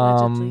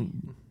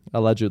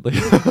 Allegedly.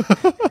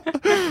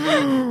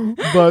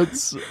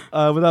 But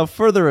without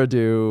further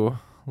ado,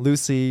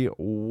 Lucy,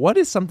 what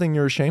is something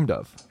you're ashamed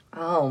of?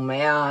 Oh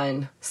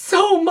man,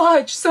 so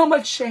much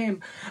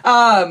shame.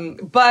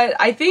 But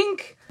I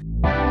think.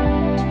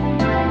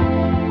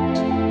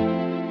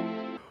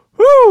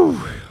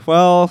 Whew.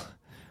 Well,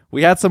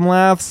 we had some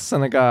laughs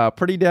and it got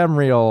pretty damn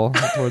real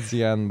towards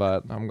the end,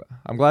 but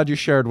I'm glad you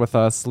shared with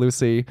us,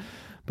 Lucy.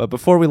 But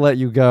before we let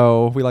you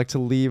go, we like to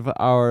leave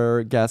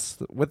our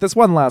guests with this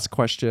one last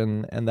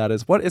question, and that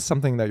is, what is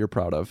something that you're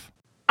proud of?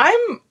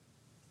 I'm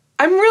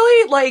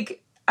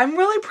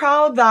really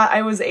proud that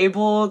I was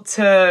able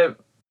to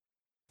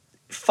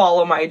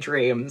follow my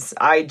dreams.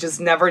 I just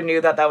never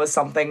knew that was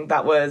something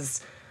that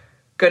was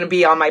going to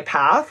be on my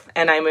path,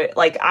 and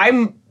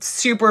I'm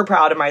super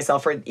proud of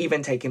myself for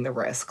even taking the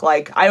risk.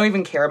 Like, I don't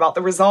even care about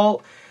the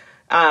result.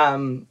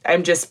 I'm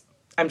just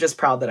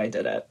proud that I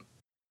did it.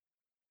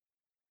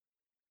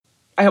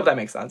 I hope that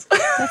makes sense.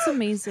 That's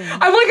amazing.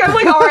 I'm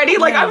like already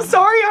like, yeah. I'm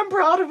sorry, I'm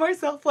proud of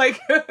myself. Like,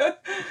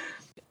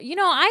 you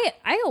know,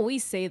 I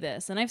always say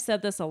this, and I've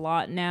said this a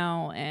lot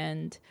now.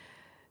 And,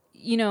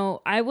 you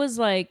know, I was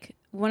like,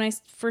 when I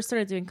first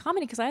started doing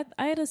comedy, because I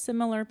had a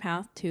similar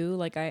path too.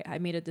 Like, I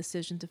made a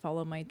decision to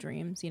follow my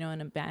dreams, you know,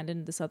 and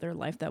abandon this other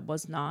life that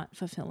was not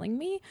fulfilling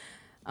me.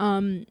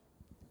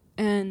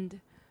 And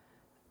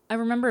I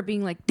remember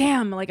being like,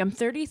 damn, like, I'm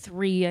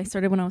 33. I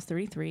started when I was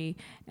 33,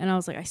 and I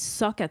was like, I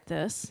suck at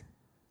this.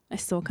 I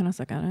still kind of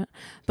suck at it,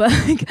 but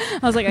like, I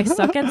was like, I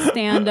suck at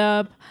stand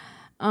up.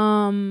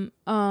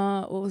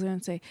 What was I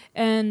gonna say?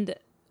 And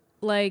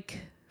like,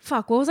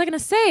 fuck, what was I gonna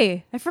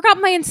say? I forgot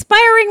my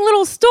inspiring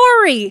little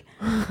story.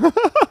 I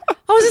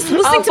was just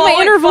listening to my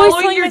inner voice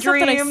telling myself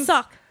that I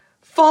suck.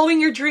 Following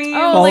your dreams.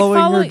 Oh,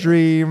 following your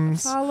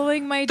dreams.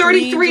 Following my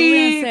 33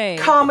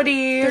 dreams.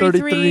 comedy.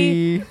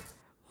 33. What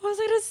was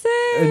I gonna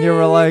say? And you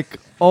were like,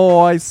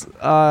 oh,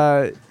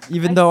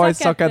 even though I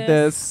suck at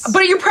this.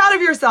 But you're proud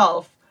of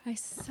yourself.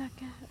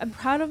 I'm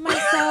proud of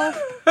myself.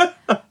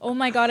 Oh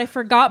my God, I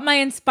forgot my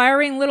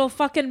inspiring little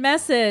fucking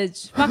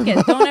message. Fuck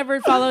it. Don't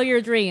ever follow your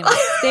dreams.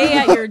 Stay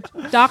at your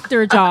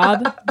doctor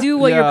job. Do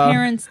what your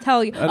parents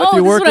tell you. And this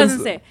is what I was going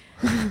to say.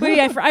 Wait,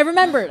 I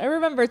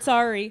remembered.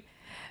 Sorry.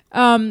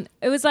 It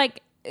was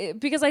like,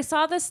 because I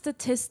saw the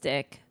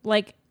statistic,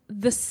 like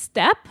the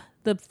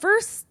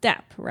first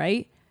step,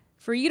 right?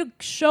 For you to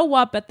show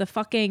up at the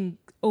fucking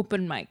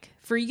open mic,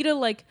 for you to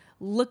like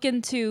look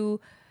into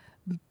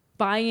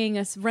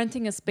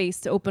renting a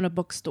space to open a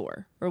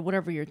bookstore or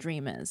whatever your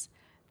dream is.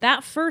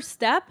 That first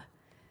step,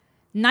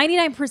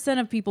 99%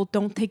 of people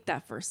don't take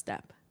that first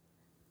step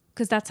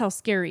because that's how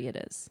scary it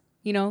is.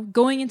 You know,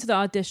 going into the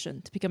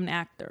audition to become an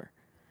actor.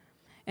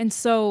 And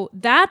so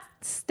that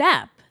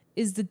step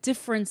is the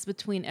difference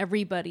between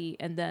everybody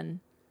and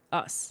then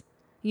us.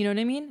 You know what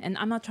I mean? And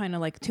I'm not trying to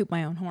like toot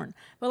my own horn,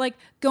 but like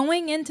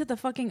going into the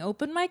fucking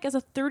open mic as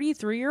a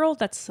 33-year-old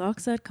that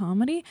sucks at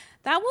comedy,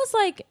 that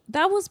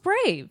was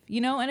brave, you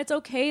know? And it's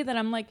okay that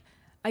I'm like,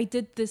 I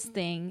did this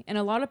thing, and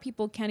a lot of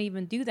people can't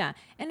even do that.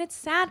 And it's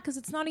sad because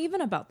it's not even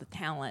about the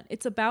talent.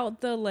 It's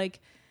about the like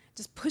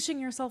just pushing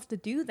yourself to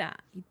do that.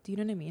 Do you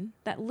know what I mean?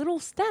 That little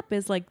step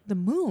is like the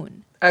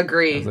moon.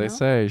 Agree. As they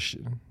say,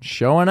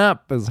 showing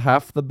up is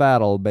half the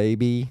battle,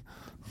 baby.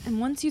 And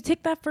once you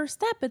take that first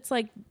step, it's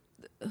like,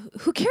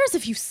 who cares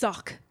if you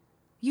suck?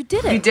 You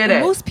did it. You did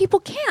it. Most people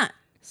can't.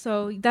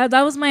 So that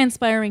was my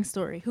inspiring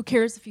story. Who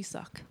cares if you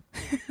suck?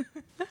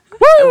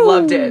 I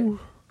loved it.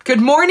 Good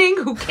morning.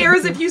 Who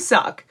cares if you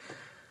suck?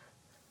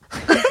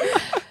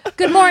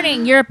 Good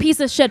morning. You're a piece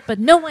of shit, but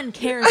no one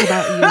cares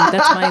about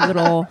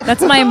you.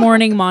 That's my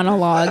morning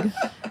monologue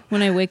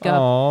when I wake up.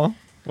 Aww.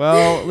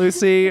 Well,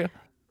 Lucy,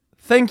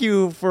 thank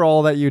you for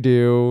all that you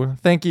do.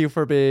 Thank you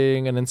for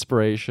being an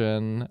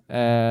inspiration.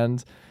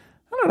 And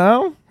I don't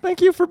know. Thank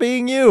you for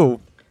being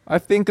you. I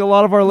think a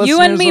lot of our listeners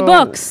You and me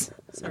books.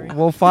 Sorry.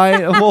 We'll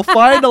find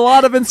a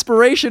lot of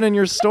inspiration in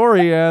your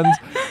story, and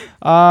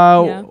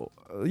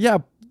yeah,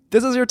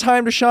 this is your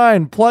time to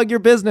shine. Plug your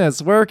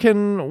business. Where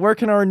can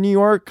our New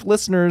York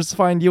listeners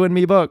find You and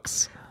Me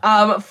Books?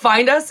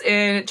 Find us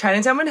in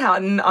Chinatown,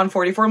 Manhattan on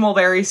 44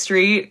 Mulberry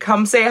Street.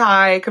 Come say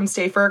hi, come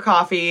stay for a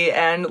coffee,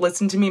 and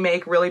listen to me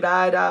make really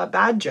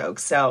bad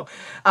jokes. So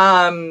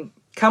come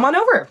on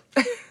over.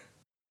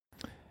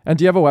 And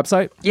do you have a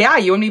website? Yeah,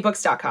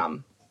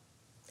 youandmebooks.com.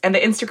 And the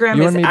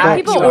Instagram is at...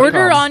 People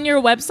order on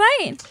your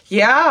website?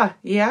 Yeah.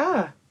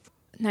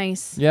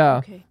 Nice. Yeah.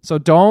 Okay. So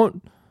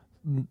don't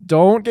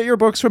get your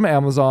books from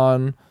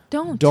Amazon.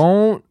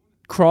 Don't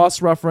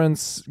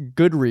cross-reference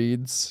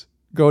Goodreads.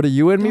 Go to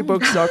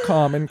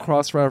youandmebooks.com and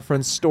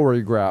cross-reference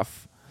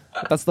Storygraph.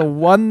 That's the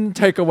one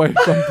takeaway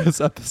from this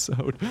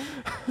episode.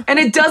 And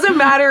it doesn't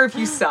matter if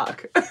you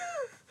suck.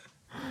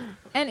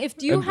 And if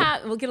you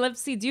have, okay, let's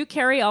see, do you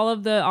carry all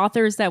of the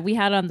authors that we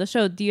had on the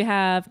show? Do you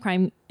have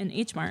Crime in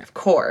H Mart? Of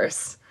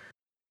course.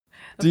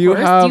 Do you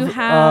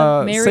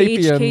have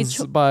Mary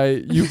Sapiens by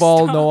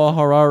Yuval Noah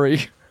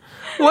Harari?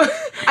 Well,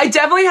 I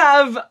definitely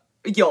have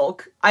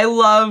Yolk. I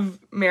love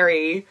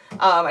Mary.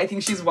 I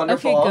think she's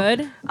wonderful. Okay,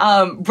 good.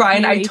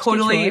 Brian, Mary I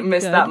totally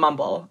missed that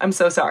mumble. I'm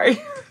so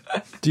sorry.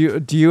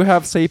 Do you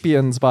have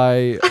Sapiens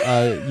by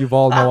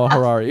Yuval Noah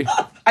Harari?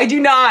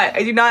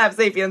 I do not have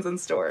Sapiens in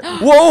store.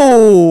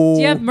 Whoa!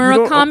 Do you have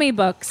Murakami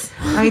books?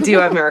 I do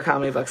have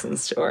Murakami books in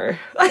store.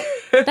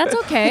 That's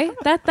okay.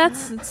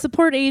 That's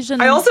support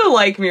Asian. I also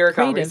like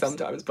Murakami creatives.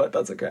 sometimes, but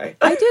that's okay.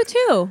 I do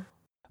too.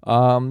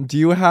 Do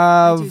you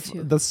have I do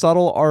too. The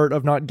Subtle Art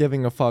of Not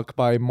Giving a Fuck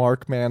by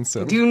Mark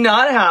Manson? Do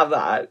not have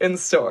that in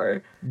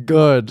store.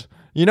 Good.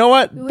 You know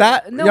what?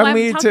 That No, young I'm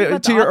me talking to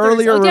about your the authors.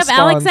 earlier Oh, do you have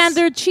response.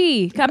 Alexander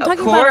Chi. I'm Of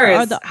talking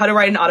course, about how to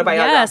write an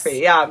autobiography.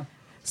 Yes. Yeah.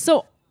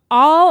 So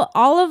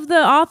all of the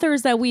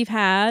authors that we've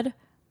had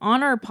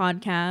on our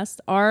podcast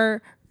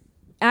are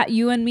at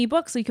You and Me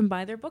Books, so you can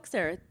buy their books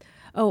there.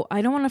 Oh,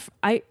 I don't want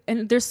to.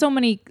 And there's so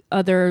many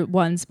other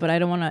ones, but I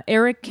don't want to.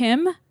 Eric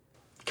Kim,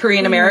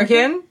 Korean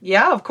American.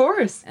 Yeah, of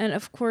course. and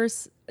of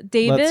course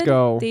David. Let's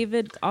go.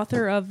 David,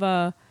 author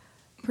of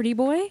Pretty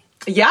Boy.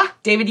 Yeah,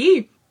 David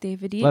Yee.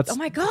 David E. Let's- Oh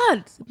my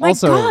God!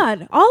 Also-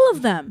 All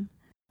of them.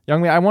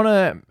 Young me, I want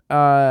to.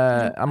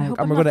 I'm hope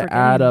I'm going not to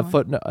add forgetting a anyone.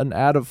 footnote. An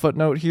add a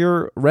footnote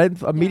here.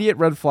 Immediate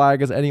red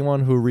flag is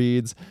anyone who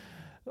reads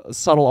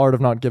Subtle Art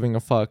of Not Giving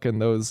a Fuck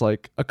and those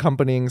like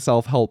accompanying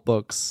self-help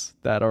books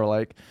that are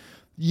like,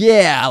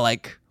 yeah,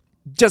 like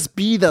just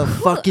be the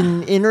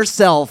fucking inner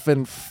self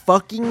and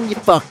fucking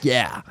fuck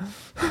yeah.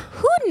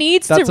 Who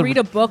needs That's to a- read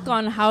a book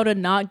on how to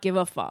not give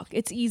a fuck?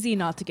 It's easy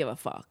not to give a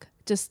fuck.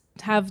 Just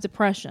have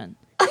depression.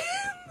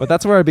 But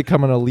that's where I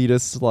become an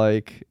elitist,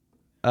 like,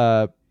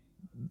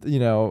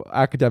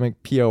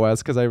 academic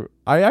POS, because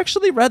I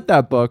actually read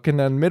that book, and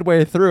then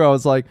midway through, I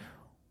was like,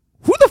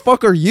 who the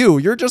fuck are you?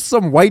 You're just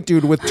some white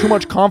dude with too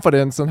much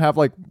confidence and have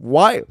like,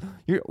 why?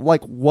 You're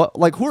like, what?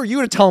 Like, who are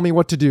you to tell me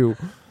what to do?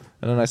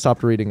 And then I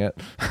stopped reading it.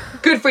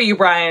 Good for you,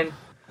 Brian.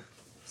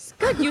 It's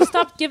good. You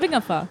stopped giving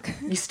a fuck.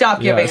 You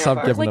stop Yeah, giving stop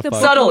a fuck. giving Like a the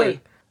fuck. Subtly.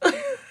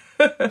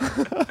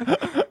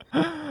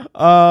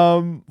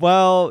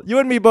 Well, You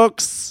and Me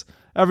Books.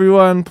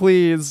 Everyone,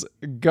 please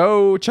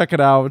go check it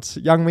out.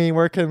 Young Me,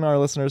 where can our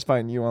listeners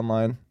find you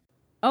online?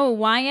 Oh,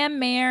 YM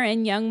Mayor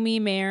and Young Me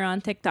Mayor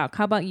on TikTok.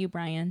 How about you,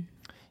 Brian?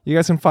 You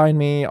guys can find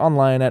me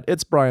online at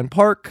It's Brian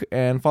Park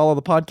and follow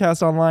the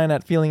podcast online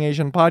at Feeling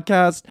Asian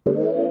Podcast.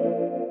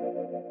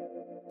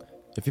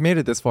 If you made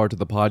it this far to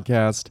the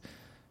podcast,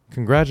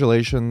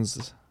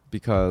 congratulations,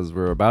 because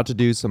we're about to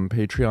do some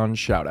Patreon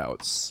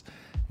shoutouts.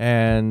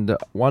 And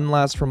one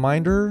last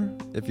reminder,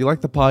 if you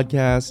like the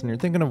podcast and you're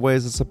thinking of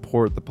ways to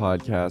support the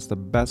podcast, the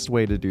best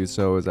way to do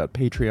so is at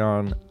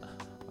Patreon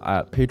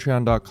at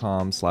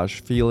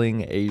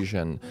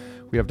patreon.com/feelingasian.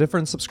 We have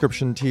different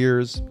subscription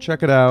tiers.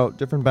 Check it out.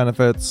 Different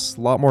benefits.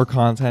 A lot more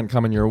content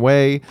coming your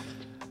way.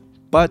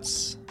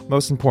 But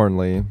most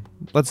importantly,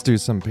 let's do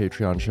some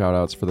Patreon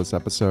shoutouts for this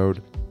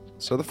episode.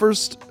 So the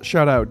first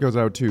shout out goes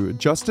out to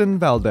Justin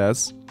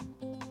Valdez.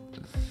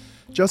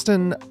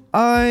 Justin,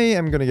 I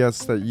am going to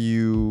guess that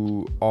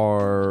you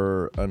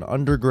are an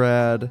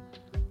undergrad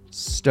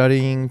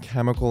studying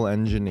chemical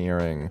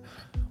engineering.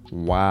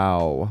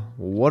 Wow.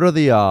 What are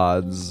the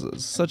odds?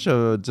 Such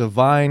a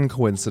divine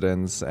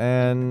coincidence.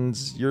 And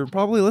you're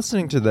probably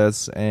listening to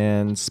this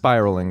and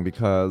spiraling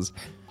because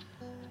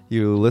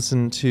you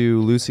listened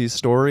to Lucy's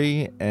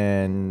story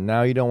and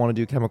now you don't want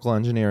to do chemical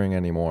engineering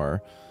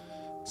anymore.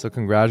 So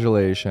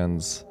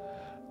congratulations.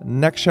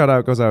 Next shout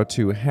out goes out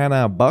to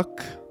Hannah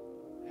Buck.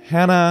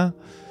 Hannah,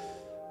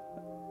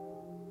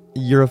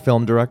 you're a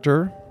film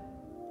director.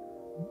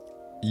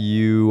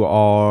 You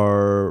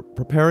are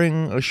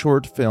preparing a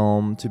short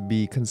film to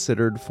be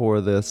considered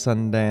for the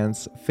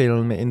Sundance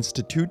Film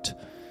Institute,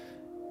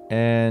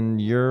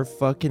 and you're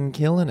fucking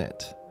killing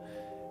it.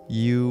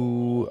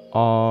 You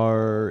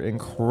are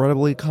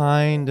incredibly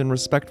kind and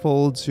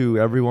respectful to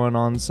everyone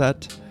on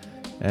set,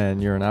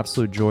 and you're an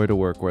absolute joy to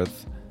work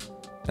with.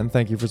 And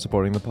thank you for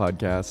supporting the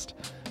podcast.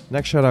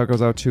 Next shout out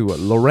goes out to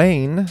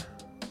Lorraine.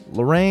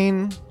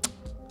 Lorraine,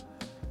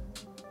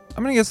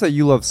 I'm gonna guess that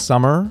you love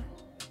summer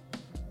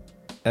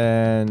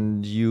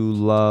and you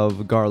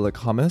love garlic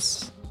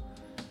hummus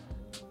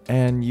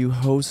and you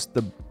host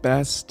the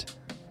best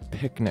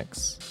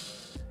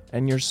picnics,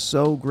 and you're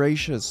so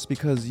gracious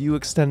because you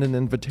extend an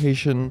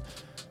invitation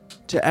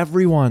to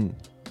everyone,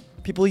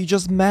 people you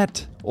just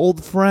met,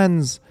 old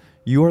friends.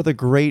 You are the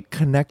great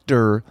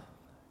connector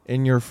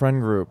in your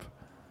friend group.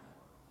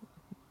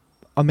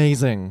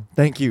 Amazing.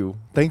 Thank you.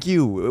 Thank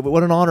you.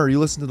 What an honor you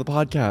listen to the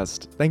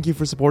podcast. Thank you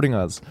for supporting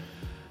us.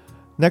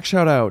 Next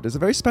shout out is a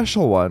very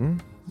special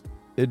one.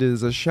 It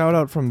is a shout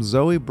out from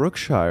Zoe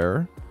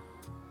Brookshire.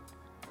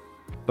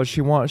 But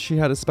she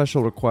had a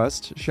special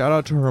request. Shout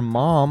out to her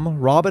mom,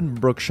 Robin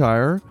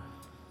Brookshire.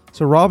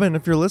 So Robin,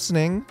 if you're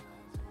listening,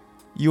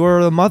 you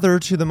are the mother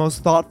to the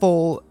most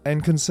thoughtful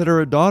and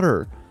considerate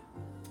daughter.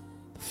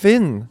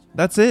 Finn,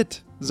 that's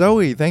it.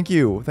 Zoe, thank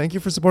you. Thank you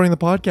for supporting the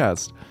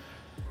podcast.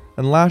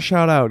 And last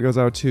shout out goes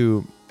out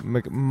to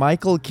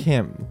Michael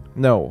Kim.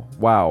 No,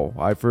 wow,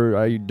 I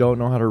don't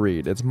know how to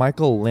read. It's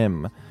Michael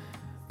Lim.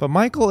 But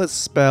Michael is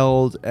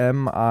spelled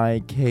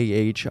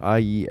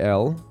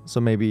M-I-K-H-I-E-L, so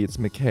maybe it's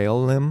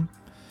Mikhail Lim.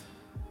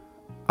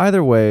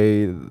 Either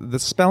way, the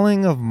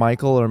spelling of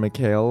Michael or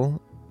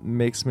Mikhail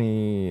makes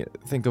me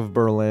think of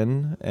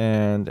Berlin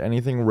and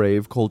anything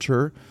rave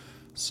culture.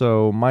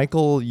 So,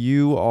 Michael,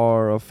 you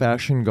are a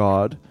fashion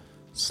god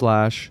 /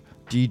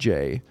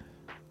 DJ.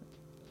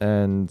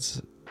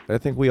 And I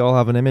think we all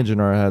have an image in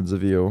our heads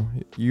of you.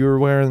 You're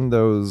wearing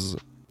those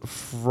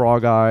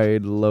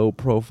frog-eyed,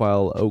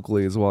 low-profile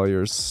Oakleys while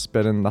you're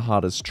spinning the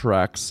hottest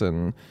tracks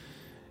and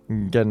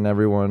getting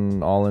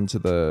everyone all into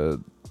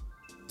the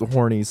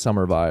horny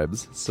summer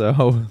vibes.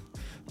 So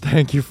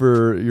thank you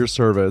for your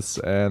service,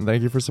 and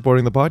thank you for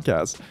supporting the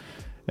podcast.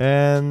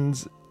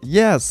 And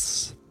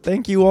yes,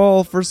 thank you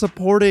all for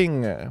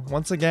supporting.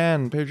 Once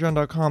again,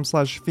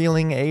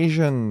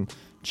 patreon.com/feelingasian.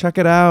 Check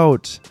it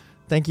out.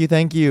 Thank you.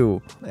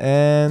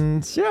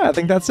 And yeah, I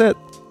think that's it.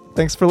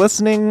 Thanks for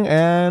listening,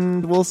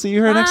 and we'll see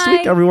you here next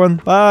week, everyone.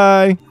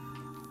 Bye.